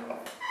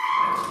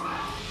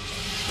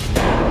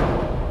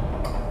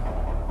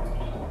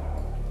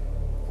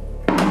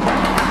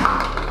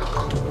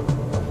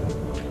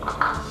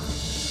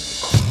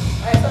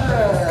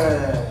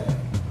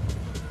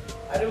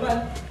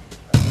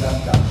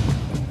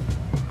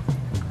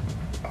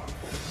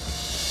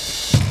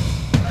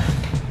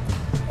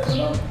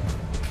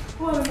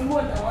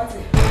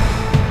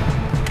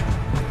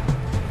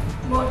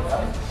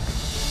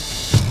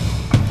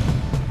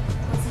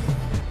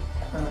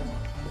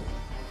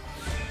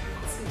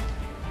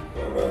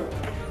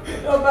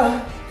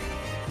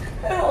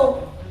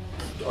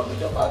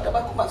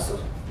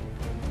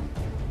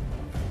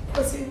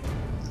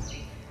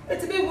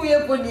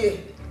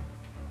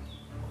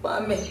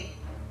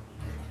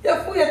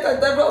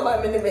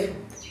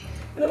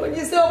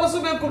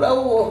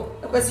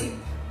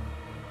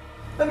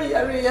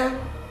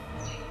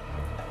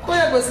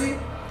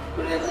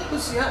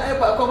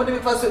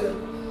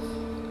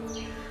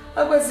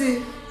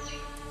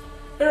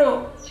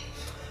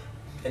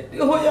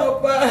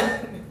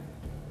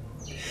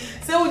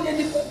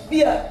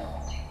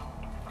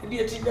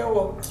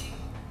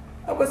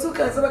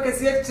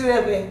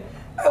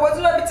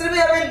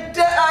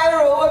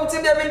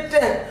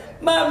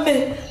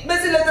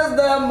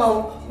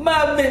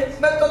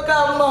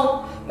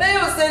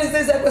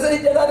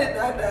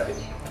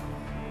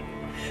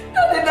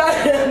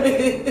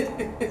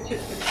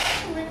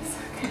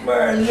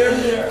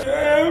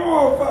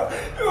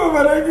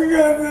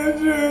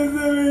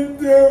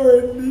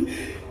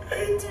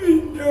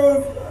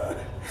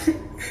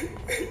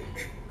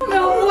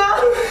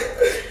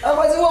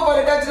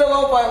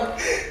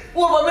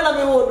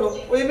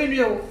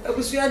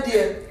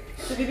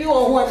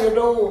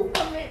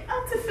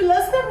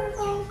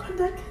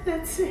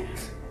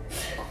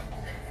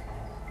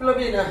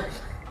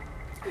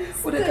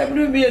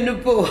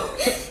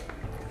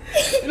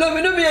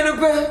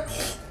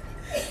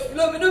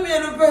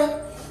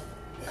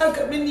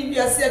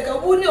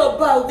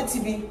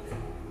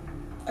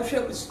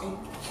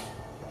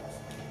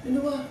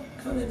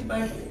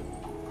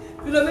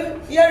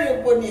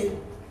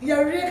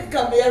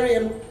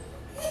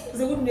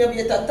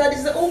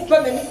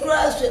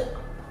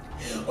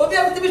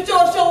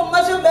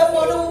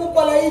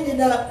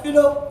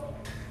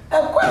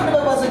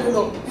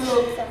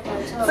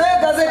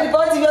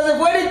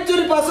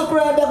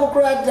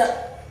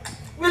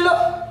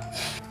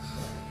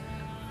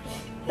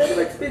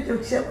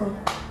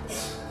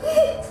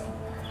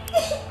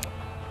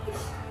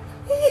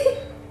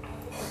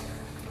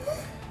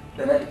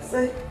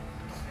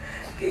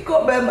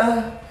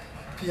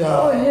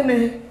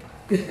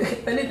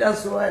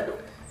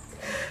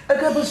 I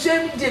can't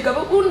shame you, I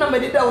can't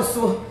make it out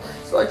so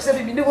I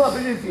said, you know what I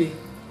believe.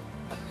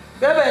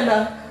 Gavana,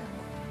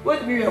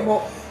 what do you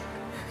want?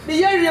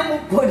 The area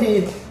will put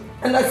it,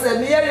 and I said,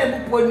 the area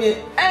will put it.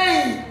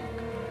 Hey!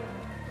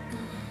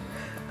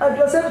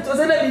 Address to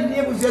say that we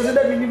never say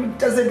that we need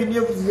to say we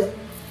never.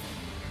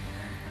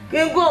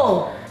 Can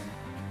go.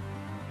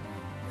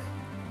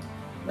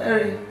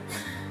 Mary.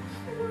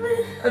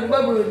 And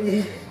Babu.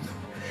 Baby.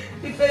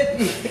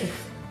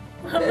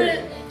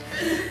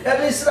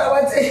 Abi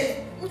Srawati.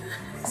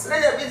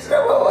 Say Abi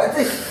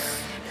Srawati.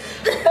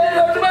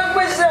 Hello, to my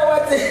question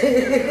Srawati.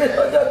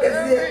 Ojo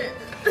kesi.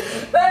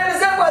 Baby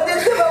say what is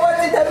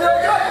Srawati? That we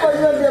talk for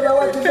you about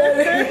what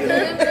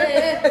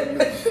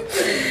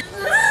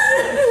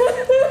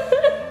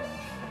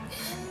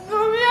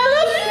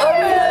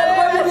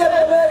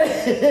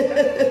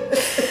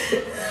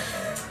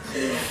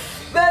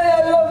Mary, I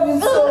love you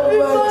so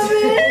much.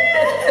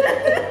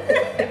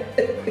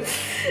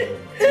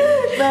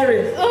 Mary.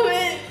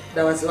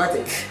 That was what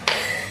it.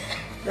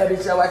 That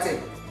is what it.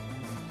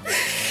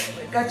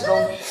 Catch on.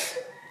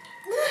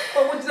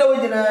 Oh, what's the way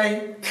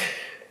tonight?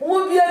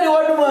 Who be the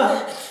one man?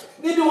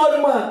 Need the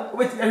one man.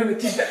 Wait, I have a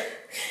teacher.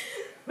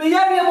 Me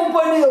young young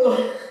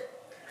boy.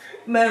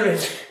 Mary.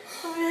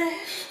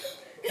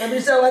 That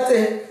is what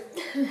it.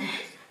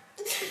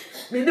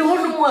 Me the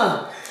one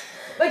man.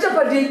 What's up,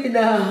 Paddy?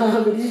 Now,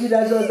 we did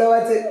as well.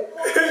 What it?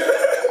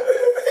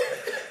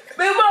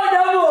 Me mama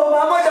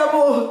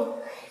damo.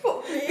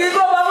 You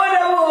go mama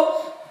damo.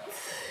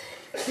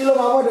 You know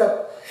my mother.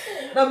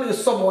 Now me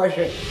some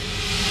washer.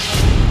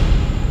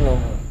 No.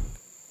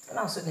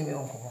 Now send me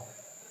uncle.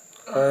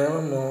 I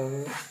don't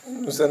know.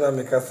 You send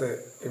me kase.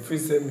 If we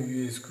send me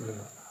you school.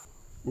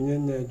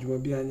 Nyanya juma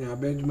bi anya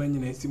abeduma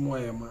nyina simu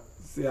ayama.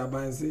 Say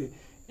aban say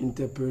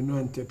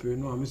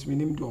entrepreneur. Miss me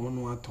nim do mo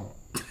no aton.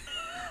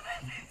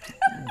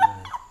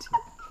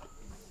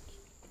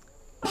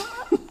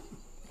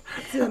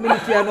 See, I'm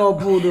not here no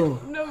budo.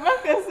 No,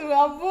 because we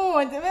are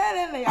born. The man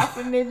and I have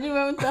to make you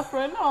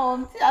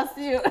entrepreneur. Just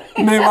you.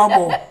 Me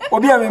mamo.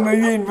 Obi am me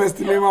you invest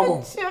me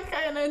mamo. Sure,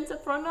 can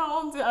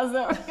entrepreneur as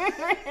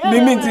me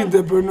mean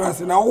entrepreneur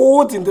as na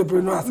what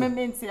entrepreneur as. Me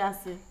mean as.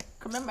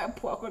 Come my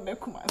poor ko de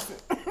kuma as.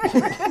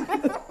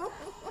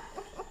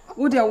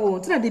 Wo dia wo,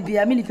 tina de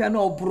bia me nipa na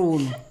obro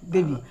no,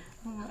 baby.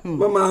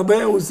 Mama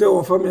aban wo say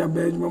wo fa me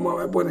aban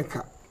mama e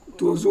boneka.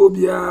 To zo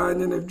bia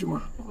nya na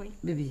adwuma.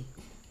 Baby.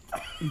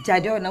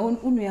 Jado na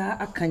unu ya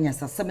akanya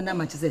sasem na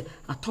mache se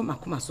atoma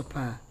koma so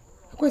pa.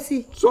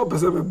 Akwasi so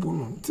pese me bu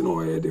no nti no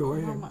oye de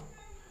oye. Mama.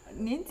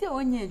 Ni nti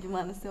onye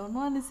adwuma no se ono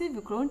an se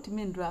bi kro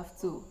ntimi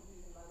draft o.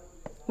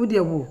 Wo de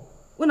wo.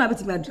 Wo na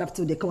betimi draft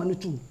o de ka wanu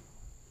tu.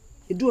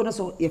 Edu no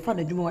so ye fa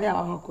na adwuma oya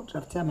wa ko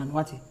draft ya man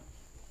wate.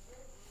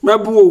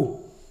 Mebu o.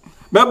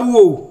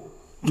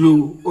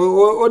 Do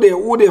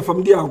o de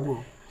fam di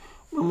agbo.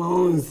 Mama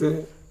on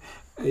se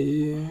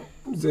ayi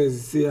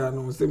say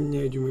no say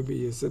me adwuma be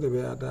ye said be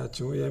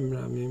adache o ya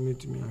mra me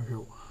metumi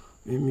ahwe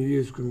me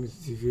we school me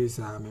face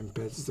a me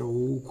pet say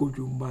o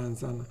kodwumba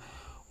ansa na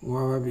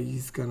wa be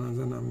yiska na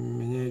ansa na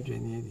me nya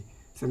adwane edi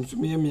sem so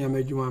me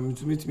adwuma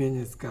metumi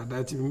nya ska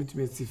adache me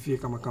metumi sifie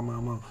kama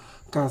ama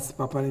kas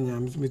papa nya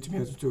metumi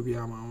atuto bi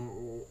ama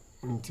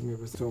ntimi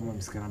be so ma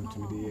miska na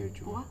metumi de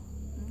adwuma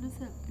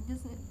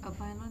Just a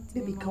violent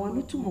baby ka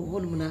wanu tu mo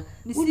honu na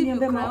ni si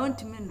be ma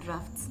want me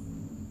draft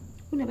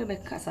una be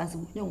kasa asu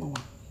nya nwa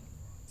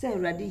say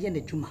ready here na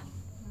dwuma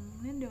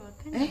nende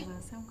wakanya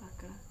basam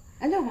kakra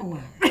ala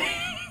mama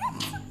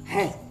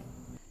hey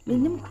me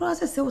nim cross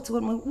say what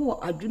wo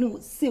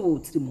adwunu say wo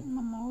tirimo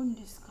mama on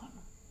discount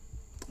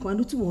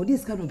kwanu tu mo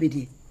discount no be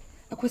die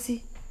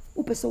akwasi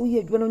wo pese wo ye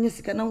adwuma no nya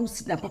sika na wo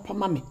si na papa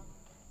mame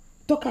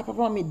toka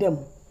papa mame dem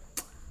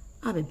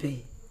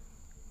abebe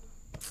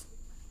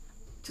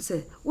to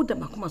say wo da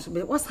makoma so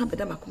be what's happen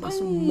da makoma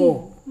so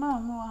more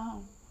mama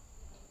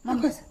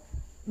akwasi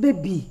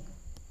baby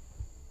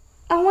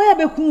awon ya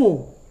beku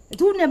o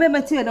etu ne be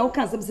mate na wo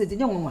kan sem se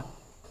nya nwa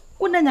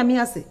wo na nyame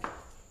ase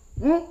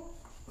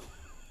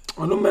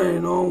ono me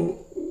no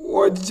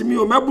o jimi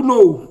o mebu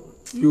no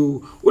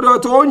yo wo da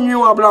to onyi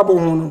wa blabo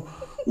ho no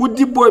wo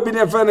di boy bi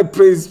na fan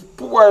praise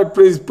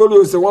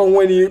polio se one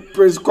when he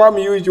praise come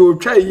you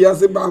try ya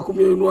se ba ko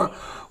me no a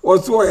o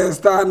so e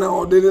star na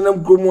o de na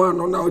gromu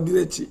ano na o di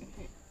na chi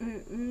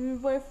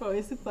boy for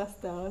a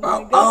superstar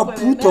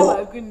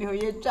puto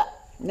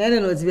nene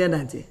no ti be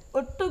nante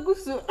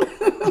otoguso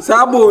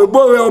sabo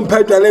boy on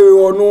pedale we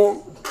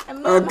onu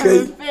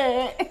okay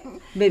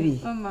baby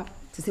mama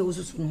ti se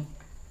wosusu no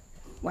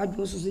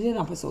wadwo susu ye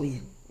na pesa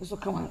oye so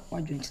ka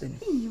wadwo nchire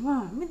me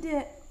ma me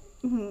de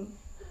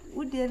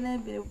wo de na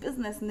be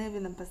business na be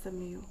na pesa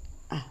me yo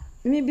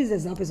me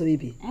business na pesa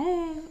baby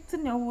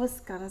tini wo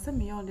ska na se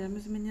me yo de me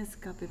so menya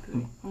ska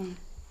pepe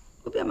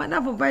obi ama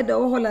na provide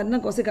o Holland na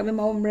ko se ka me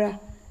ma omra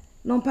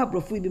no pa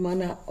profu bi ma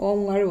na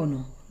onware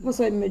ono mo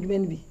so me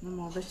adwuma bi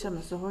mama obesha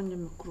me so honye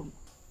me krom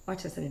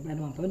wacha se me ba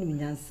no pa no me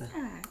nyansa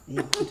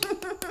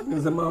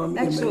nzama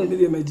me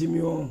de me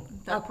jimi o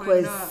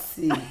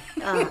akwasi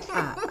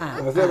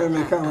wasa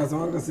me ka ma so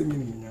ngo se me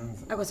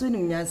nyansa akwaso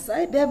ni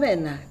nyansa bebe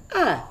na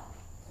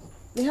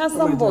the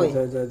handsome boy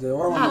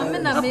me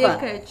na me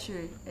ka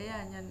chiri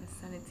anya ne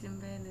sanity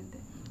mbe ne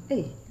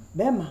de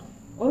bema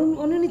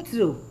onu ni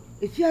tiro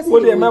if you wo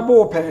de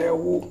mebo pe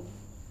wo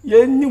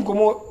ye ni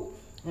nkomo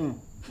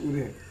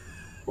ure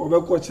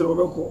obeko chire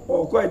obeko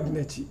okọ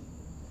adinachi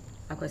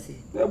akwasi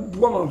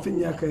bua man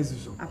fini aka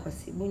esuso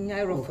akwasi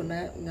munya irofo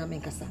na nyame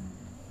nkasa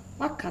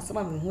maka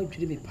sama me ho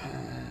adwiri me pa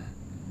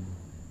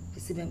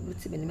isi me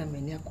buti me ma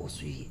mani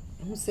akoso yi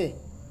hu se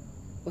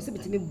wo se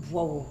bitimi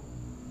bua wo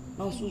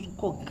na wo so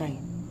ko kan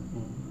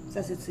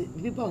sasete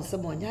bibi ba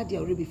nsem onya de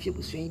awre be fie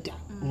busuan da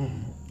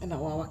na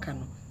wa waka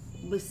no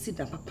be si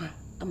da papa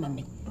ama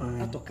me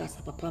atoka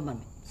sa papa ama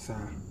me sa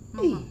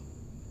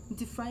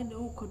nti Friday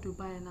o ko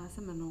Dubai na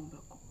asema na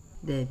obeko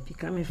the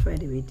becoming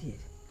Friday we did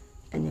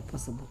any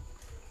possible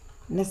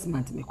next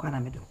month me kwa na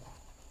me do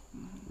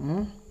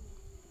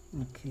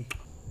okay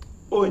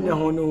onya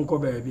ho no nko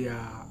ba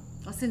bia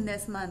o say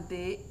next month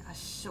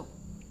asho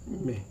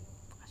me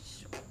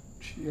asho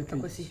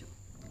akwasi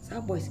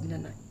sa boys bi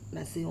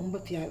na say on ba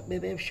pia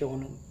bebe hwe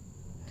no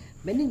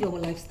many your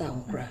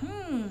lifestyle kra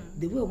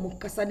the way omo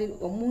kasa ni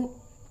omo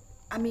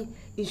I mean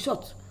in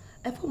short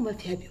e for ma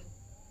pia bi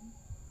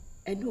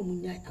eni omo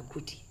nya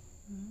agroti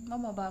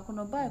mama ba ko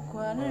no ba ko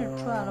na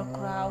try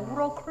kra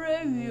wuro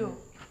kra wio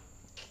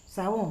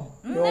sawo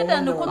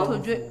neda no ko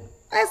tojwe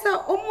esa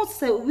omo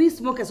say we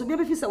smoke so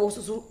be fi say wo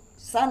so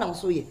sa na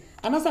so ye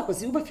anasa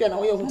kwasi wo ba fi na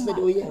wo ye ho say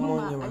de wo ye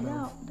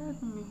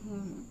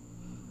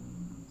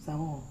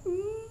sawo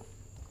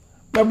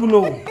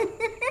Mebuno.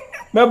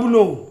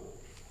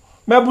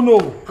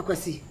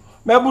 akwasi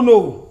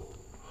Mebuno.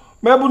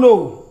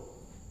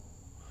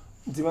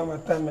 Di mama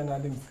time na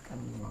dem sika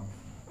mama.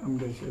 I'm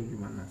the show you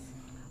manas.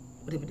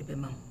 What did be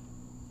mam?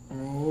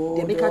 Oh.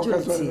 They make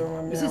you see.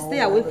 You should stay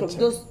away from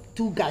those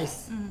two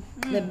guys.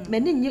 Me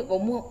ni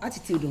omo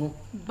attitude ho.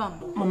 Bam.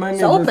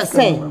 So what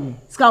percent?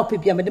 Scout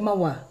people me dem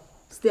wa.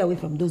 Stay away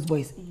from those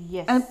boys.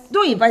 Yes. And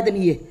don't invite them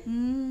here.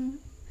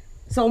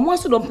 So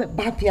most of them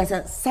bad people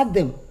sack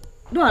them.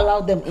 Don't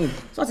allow them in.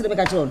 So what they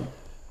make you?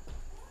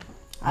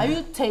 Are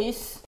you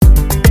taste?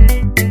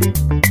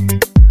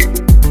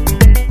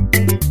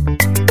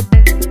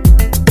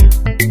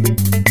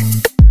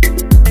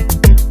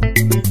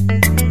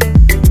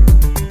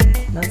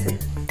 Nothing.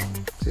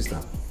 Sister.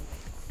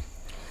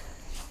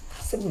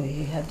 So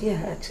you have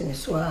dear actually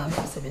so I'm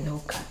saying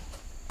no can.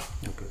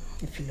 Okay.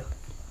 If you look.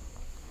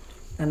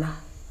 Nana.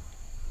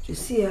 You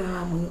see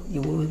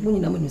you will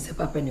na mo se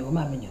papa ni o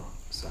ma me nyo.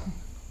 Sir.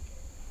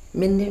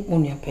 Me ne mo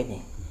nua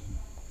penny.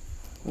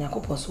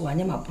 Nyakopo so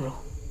anya mabro.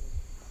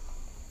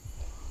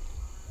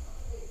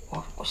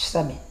 O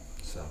shame.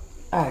 Sir.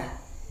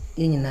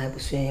 Yin na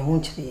busu ye ho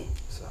nchire.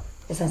 Sir.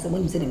 Esa se mo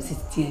ni se dem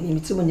sitie ni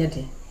mi ti mo nya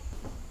de.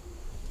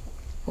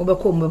 Wo be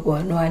ko mo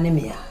bo no ane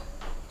me ya.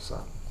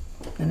 Sir.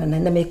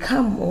 Na me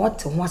kam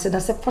what ho ase da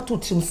se patu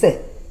tim se.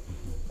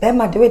 Be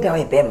ma de we da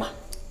we be ma.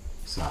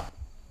 Sir.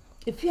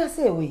 If you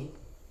say we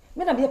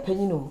me na be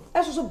panyi no.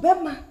 Eso so be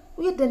ma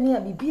we de ne a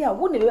bibia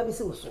wo ne be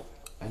se wo so.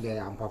 And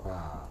I am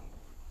papa.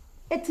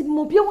 Eti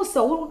mo bia wo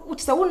sa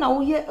wo na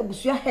wo ye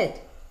abusua head.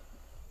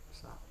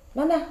 Sir.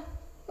 Nana,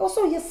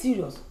 also yes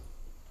serious.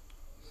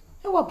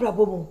 E wa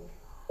brabo mu.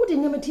 Wo de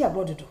nyama ti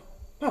abroad do.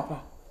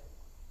 Papa.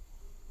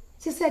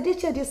 She said dey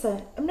che dey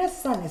say, I'm not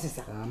son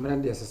necessary.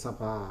 Amran dey sesa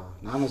pa.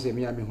 Na no se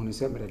me ya me hunu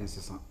se mere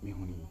sesa me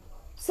hunu.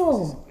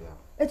 So,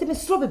 eti me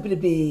strobe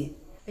bilebe.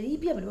 E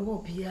bia me mo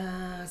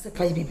bia se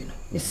fa bibi no.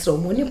 Me sro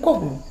mo ni ko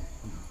ho.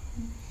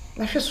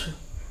 Na hwesu.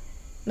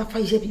 Na fa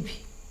ye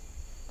bibi.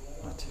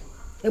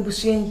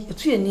 Ebusuen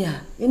etu ye ni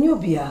a, ye ni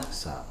obia.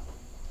 Sir.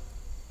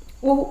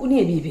 Wo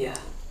ni e bibia.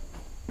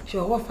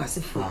 Sure wa fa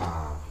se fu.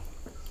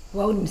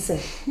 Wa woni se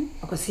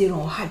akwasi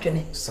ro ha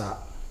dwene. Sir.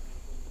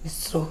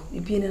 So,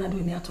 bibi ni na do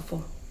ni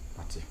atofo.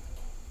 Mati.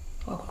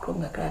 Wa ko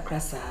nga kra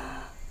sa.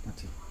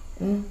 Mati.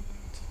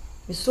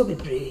 Me so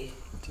bebre.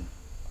 Mati.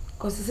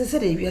 Cause se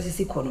de wi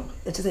asisi kono.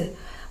 E te se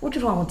wo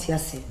tru wa ti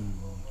ase.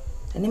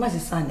 Ani ma se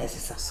san na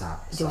sisa.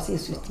 Sir. Je wo se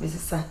sweet me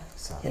sisa.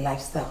 Your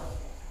lifestyle.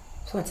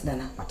 So what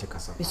dana? Mati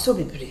kasa. Me so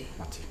bebre.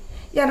 Mati.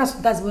 Ya na so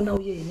that's when now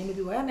ye ni me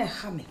bi wa ya na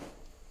ha me.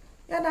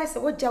 Ya na se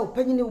wo ja wo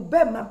panyini wo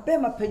be ma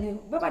panyini.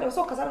 Be ma de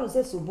so kasa no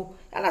se subo.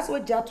 Ya na se wo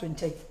ja to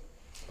nchai.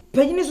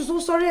 Panyini so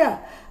sorry a.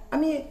 I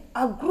mean,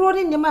 agro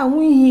ni nyama hu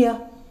hia.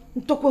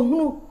 Ntokwa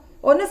hunu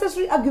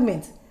unnecessary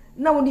argument.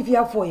 Na woni fi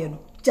afọ ye no.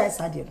 Jai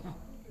sade no.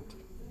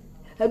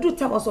 Adu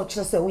time also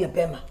kire se wo ye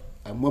be ma.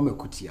 Emo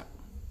mekutia.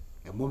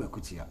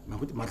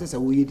 Mate se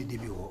wo ye dide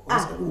bi ho. O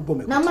se wo bo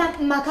mekutia.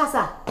 Na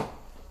makasa.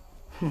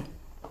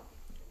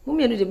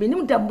 Mumie no de me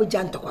nim da mbo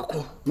ja ntokwa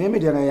ko. Me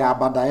de na ya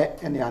abadaye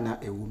ene ya na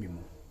ewu mi mu.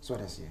 So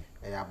de se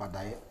ya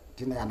abadaye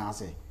ti na ya na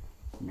se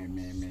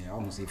me o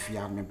mo se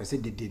fia me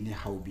pese dede ni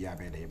ha obi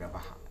abeda ye beba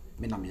ha.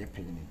 Me na me ye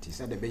penye ti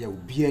se de be ya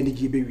obi ani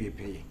gi be wie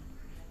peye.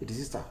 It is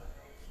sister.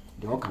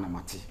 De o kana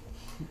mate.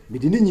 Me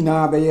de ni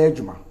nyina be ye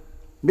adwuma.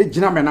 Me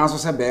gina me na so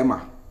se be ma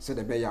se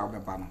de be ya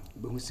obeba no.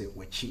 Be hu se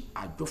wachi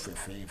adwo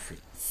fefefe.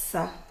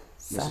 Sa.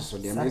 So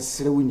de me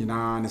sere wo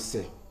nyina ne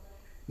se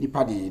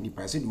nipa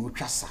se de wo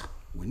twasa.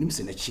 Wonim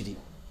se na chiri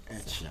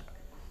chia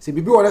se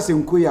bibi wala se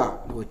nko ya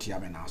na watia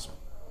me na so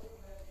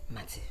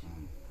Mate.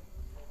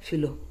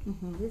 Philo.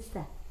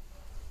 Sister.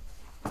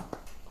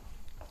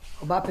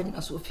 Oba penny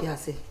aso fi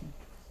ase.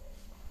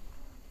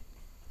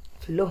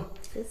 Flo.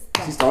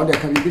 Sister, on there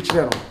can be bitch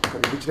no.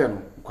 Can be bitch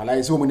no. Kwala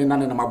ise omo ne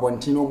nane na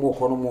mabonti no mo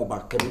ko no mo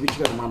ba. Can be bitch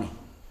no mama.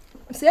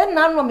 Se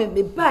na no me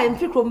ba en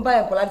fikro mba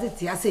en kwala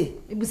tete ase.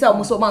 Ibisa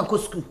omo so man ko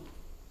school.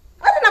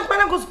 Ade na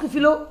kwala ko school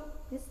Flo.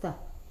 Sister.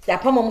 Ya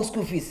pa mo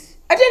school fees.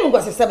 Ade nu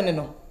go se 7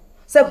 no.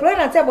 Se kwala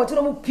na te boto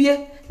no mo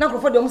pie na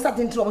krofo de omo start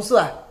ntro omo so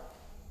a.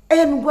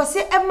 E nu go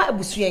se e ma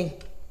abusuan.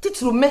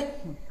 Titru me.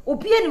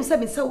 Obi anim se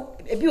me se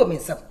ebi o me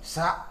nsam.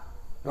 Sa.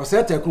 No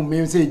se te kum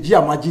me se gi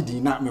amagidi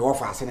na me wo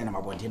fa ase ne na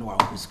mabonti no wa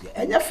ko school.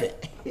 Enya fe.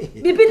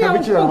 Bibi na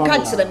ko ka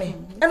kire me.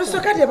 Eno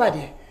so ka de ba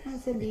de.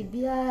 Say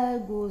bibia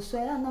go so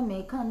ya na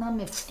me kan na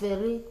me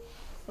fere.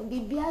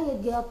 Bibia ye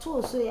dia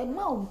to so ya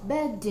ma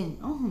burden.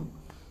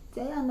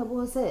 Say ya na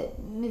bo say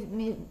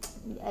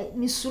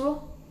me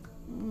suro.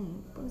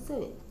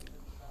 Say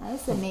I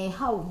say me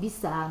how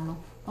bisa no.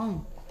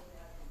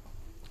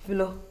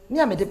 Filo, ni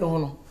amede pe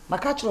hono.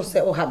 Maka chiro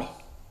say o ha me.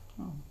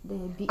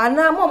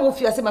 Ana mo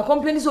fi ase ma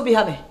complain so bi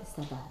ha me.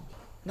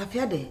 Na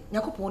fia de,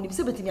 Yakopon ni bi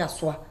se betimi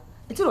asoa.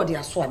 Enti ro de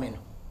asoa me no.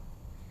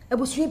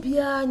 Ebusua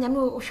bia nyame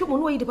ohwemo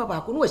no yidi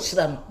papa ko no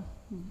ahira no.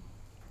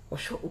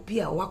 Ohwo obi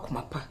a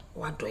wakoma pa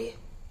wadoye.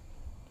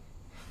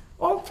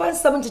 On fan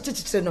 70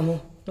 chichire no ho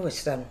no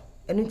ahira no.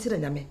 Enu ntira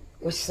nyame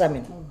ohira me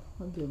no.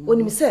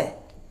 Onim se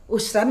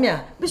ohira me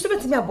a bi so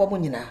betimi abomo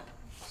nyina.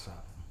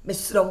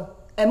 Mesiro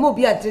ema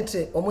obi a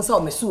tete omo sa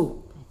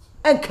omesu.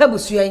 Enka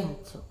busua yi.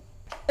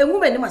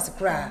 Enwume ni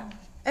masekura.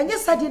 Enye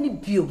sade ni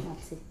bio.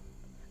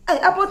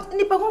 About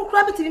nipa ho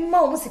kura betimi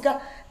ma omo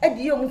sika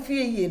edi omo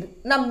fie yie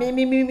na me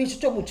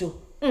chucho mucho.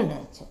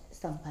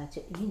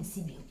 Sampache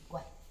binsi bio.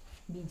 Why?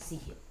 Binsi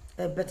bio.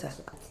 Better.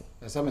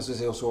 Esa me so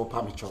say so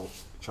pa me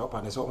chow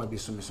pa ne so ma bi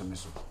so me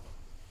so.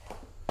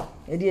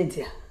 Edi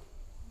entia.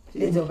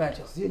 Edi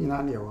obacho. Si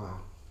nyina na wa.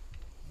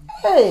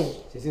 Hey.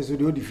 Se so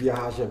de odi fie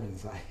ha hye me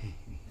nsai.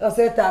 O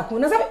se ta ku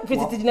na sa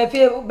fititi na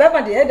fie be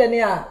ma de ede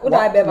ne a wo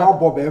da be ma. Wo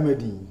bo be ma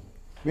din.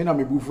 Me na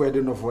me bufu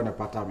ede no fo na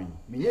pata me.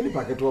 Me ye ni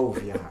paketo wa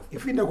ofia ha.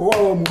 Ifi ne ko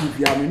wa mu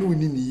ofia me no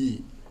ni ni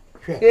yi.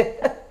 Hwe.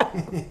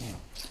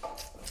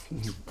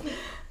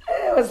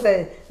 O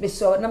se me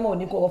so na mo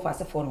ni ko ofa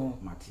se fo no.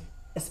 Mati.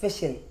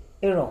 Especially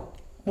Aaron.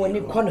 Mo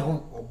ni ko ne ho.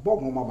 Obo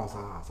mo ma basa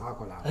sa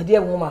akola. Ade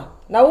nwoma.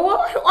 Na wo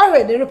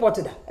already the report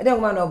da. Ade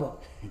nwoma na obo.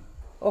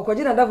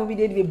 Okoji na dafo bi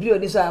de be brio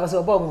ni so a so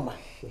obo nwoma.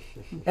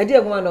 Ade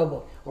nwoma na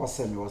obo. O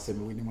se me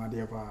we ni ma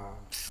de pa.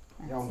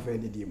 Ya on fe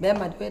di Be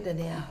ma de de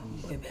ne a.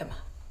 We be ma.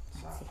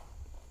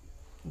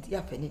 Ndi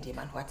ya fe ni de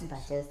ma what?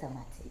 Sister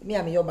Mati. Me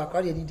am your back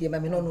already de ma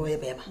me no e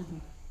be ma.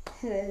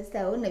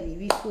 Sister ona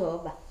bibi fu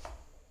oba.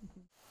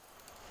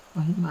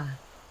 Ma.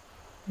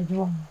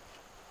 Ejo.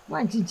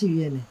 Wan chichi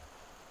yele.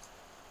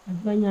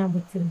 Adwanya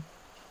abotire.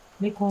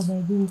 Me ko ba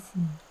binsi.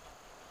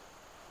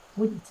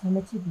 Wo di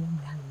tama ti bi am.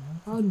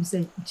 How do you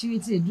say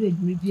chiwiti edu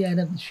edumi bia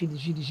na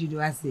shidi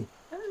wase.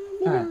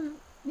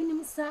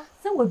 Minim sa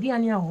wo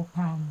duane a wo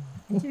pa.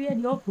 Nti we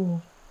de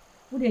opo.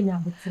 Wo de nya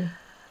abotire.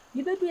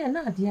 Ni bedu ya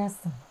na ade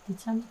asa. Ti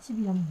chama ti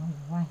bi am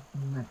why?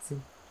 Mate.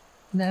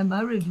 Na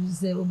ma redu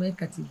say o me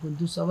kati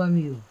gondo so ba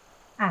mi o.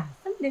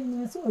 Some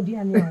living so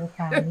duane a wo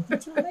pa. Ti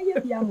chama ye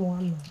bi am wo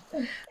no.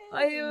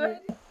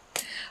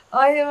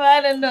 I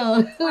don't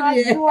know.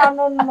 I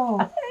don't know.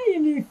 Hey,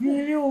 me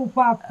feel you,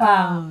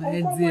 Papa.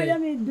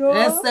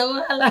 That's so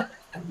well.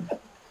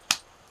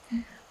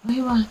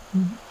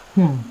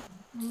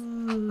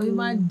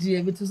 My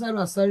dear, but to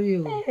say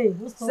sorry.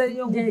 Say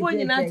you're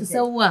going out to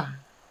say what?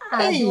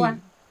 Hey,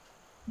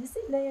 you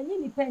see, they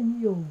need pen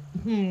you.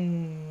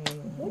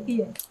 Oh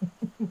dear,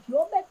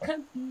 your back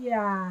can't be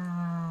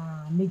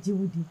Major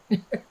Woody.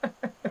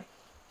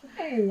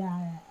 Hey,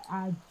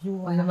 I do.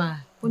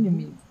 Only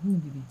me,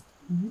 baby.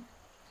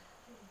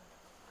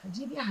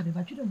 Ajibi habe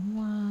ba twede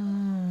ho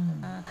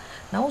a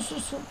na wo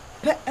so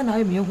pe na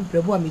we me hu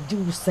prebo a me di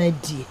wo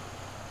sadi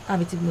a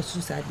me ti no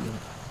su sadi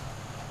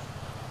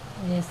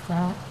yes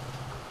sir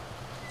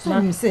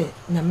so me say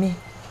na me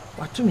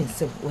watu me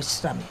se wo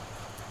hira me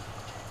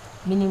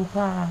minim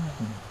pa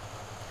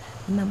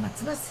na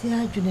matna se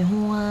adwene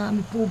ho a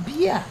me po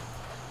bia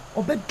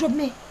obedo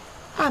me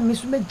a me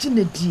so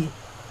magina die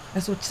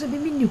na so kire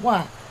me ni ho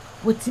a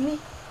wotimi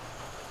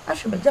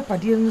ahwe be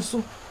japade no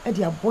so e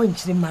dia boy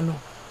nchire ma no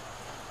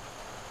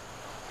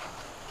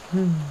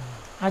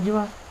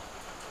Ajiwa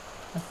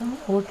asama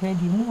wo kan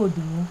di mu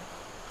odu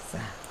sa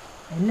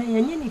ena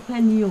yenye ni pa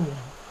ni o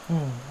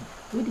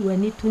wodi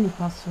wani to ni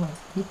paso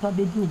ni pa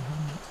be di o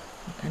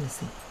ha kan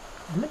se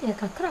ama de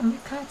kakra me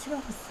ka kire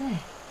wo se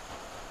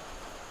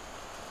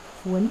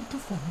wani to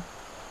fo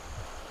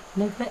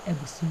na fa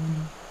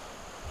ebusuni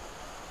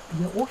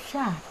ye o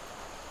sha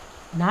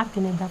na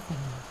apene da fo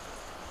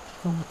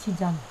so wo ti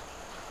jam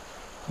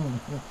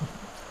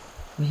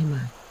Wehima.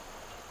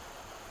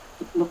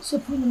 Not so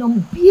putting on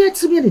beer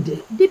to me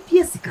the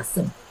PS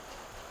custom.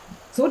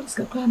 So this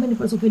can cry many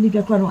person when you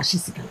get one or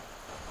she's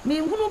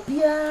me won't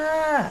be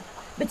a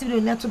better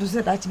than that to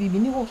say that to be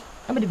new.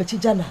 I'm a betty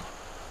jana.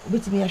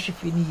 Bet me a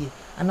shift in ye,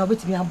 and I'll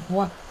bet me a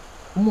boy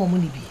more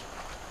money be.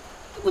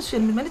 It was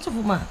me many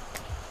of ma.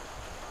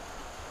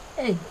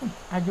 Hey,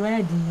 I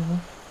dread you.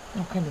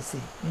 No can say.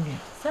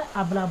 Say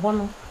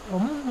ablabono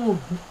omo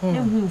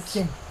ehu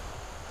se.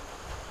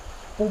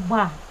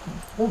 Oba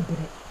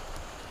obre.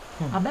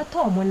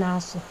 Abeto omo na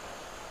aso.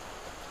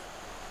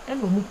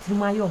 Eno mu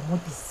tirima ye omo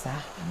disa.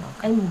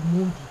 Eno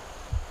mu di.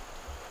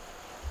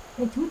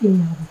 Etu de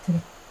na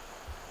abetre.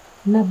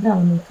 Na bra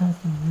o ka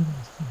so mu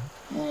so.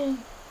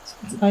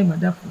 Ai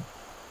madafu.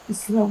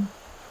 Islam.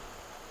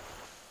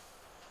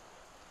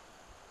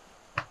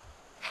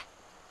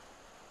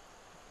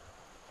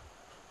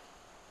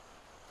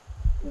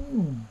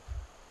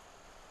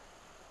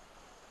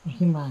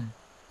 Hima.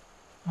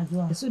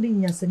 Adwa. Eso de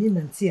nyasani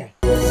nantia.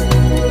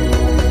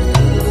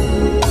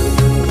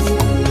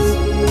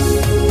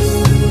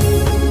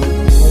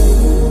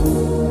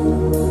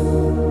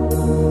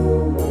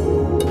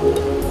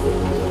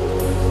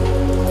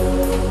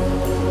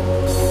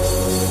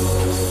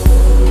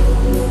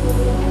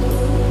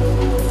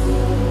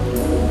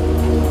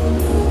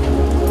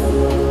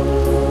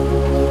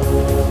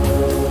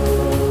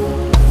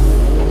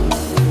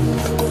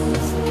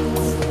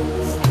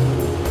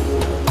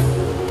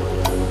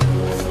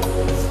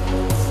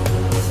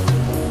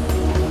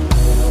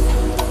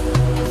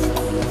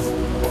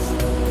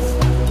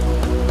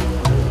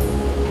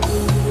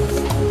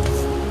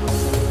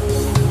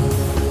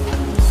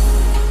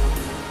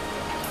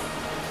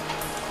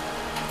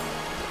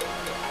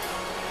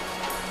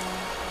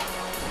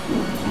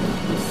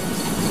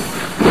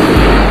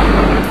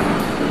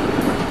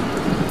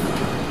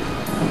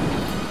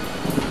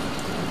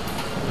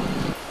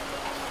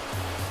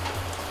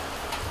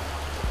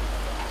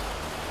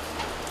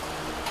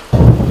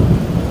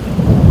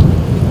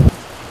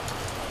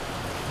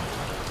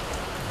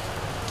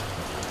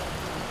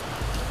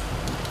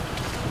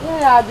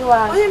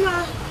 Adwa. Oye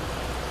ma.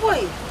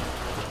 Oi.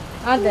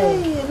 Ade.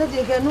 Na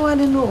de ke no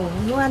ani no.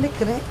 No ani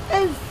kre.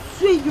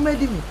 Ensu edwuma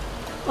di mi.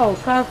 Oh,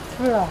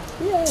 kafra.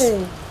 Yeah.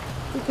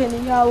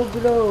 Ikeni ya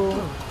ugro.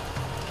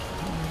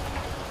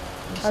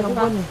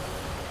 Adwa ni.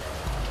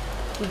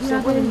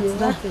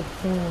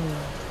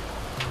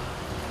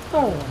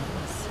 Oh.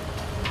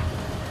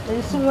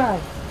 Ensu wa.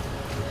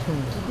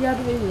 Dia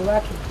bi ni wa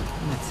ke.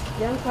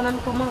 Yan kona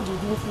ko ma bi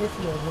ni si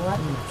lo wa.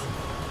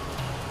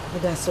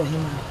 That's so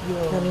him.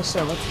 Let me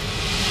show what.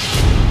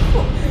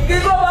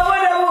 Give my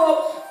mother.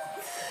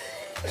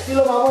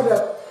 Kilo my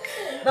mother.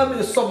 Na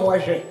me so mo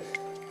ahwe.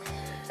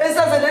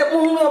 Esa se de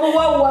mu mo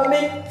wa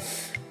me.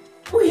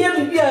 Wo hear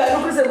me bia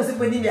no krise mo se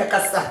pani mi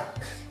akasa.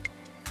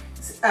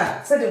 Ah,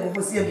 se de go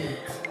fosi mi.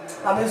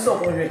 Na me so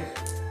mo hwe.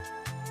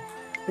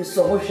 Me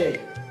so mo hwe.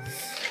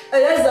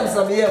 Eh, exam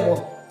sam ye mo.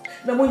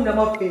 Na mo nyina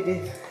ma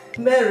pede.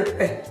 Mary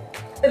pe.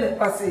 Ele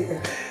passe.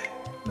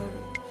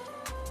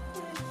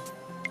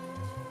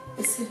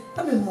 Esse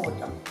tá me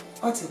moda.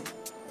 Ati.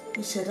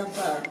 Me chega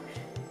para.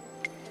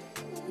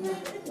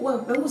 Wa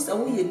vamos a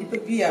uye ni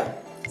pepia.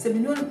 Se me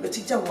no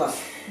peticha wa.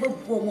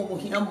 Bo mo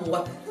hiamu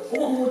wa.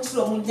 O mo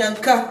tiro mo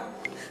nyanka.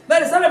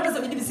 Mary sala pesa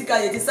bi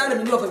bisika ye. Sala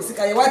me no fa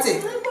bisika ye.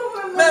 Wati.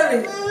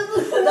 Mary.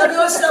 Na bi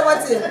o sha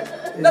wati.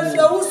 Na bi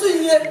o wusu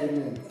ye.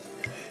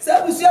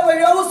 Sa bi sia wa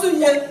ye wusu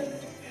ye.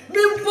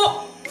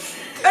 Mimpo.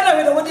 Ana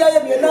me no mo dia ye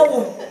me na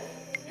wo.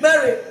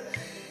 Mary.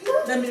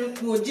 Na mi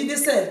wo jide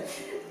se.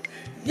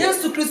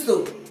 Yesu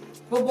Kristo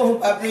bobo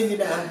abreni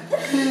na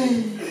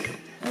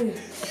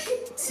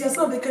si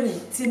aso be kan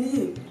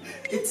tini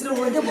etire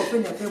wo de bo fe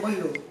nya pe wo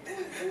yo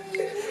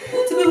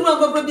ti bi ruwa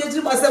gbogbo bi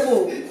etire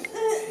masebo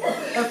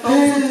e pa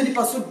wo ti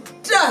paso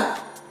da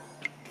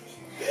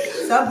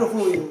sa brofo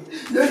yo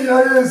ye ya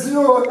Yesu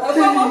o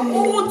aba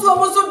mo tu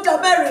omo so da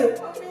Mary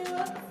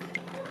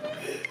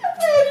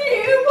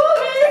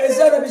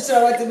Esa da bi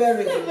shawa ti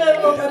Mary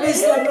da bi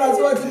shawa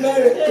so ti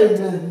Mary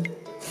amen.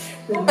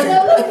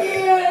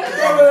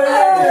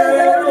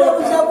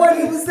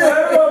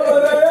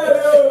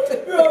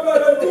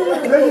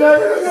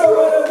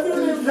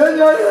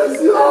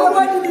 Yes,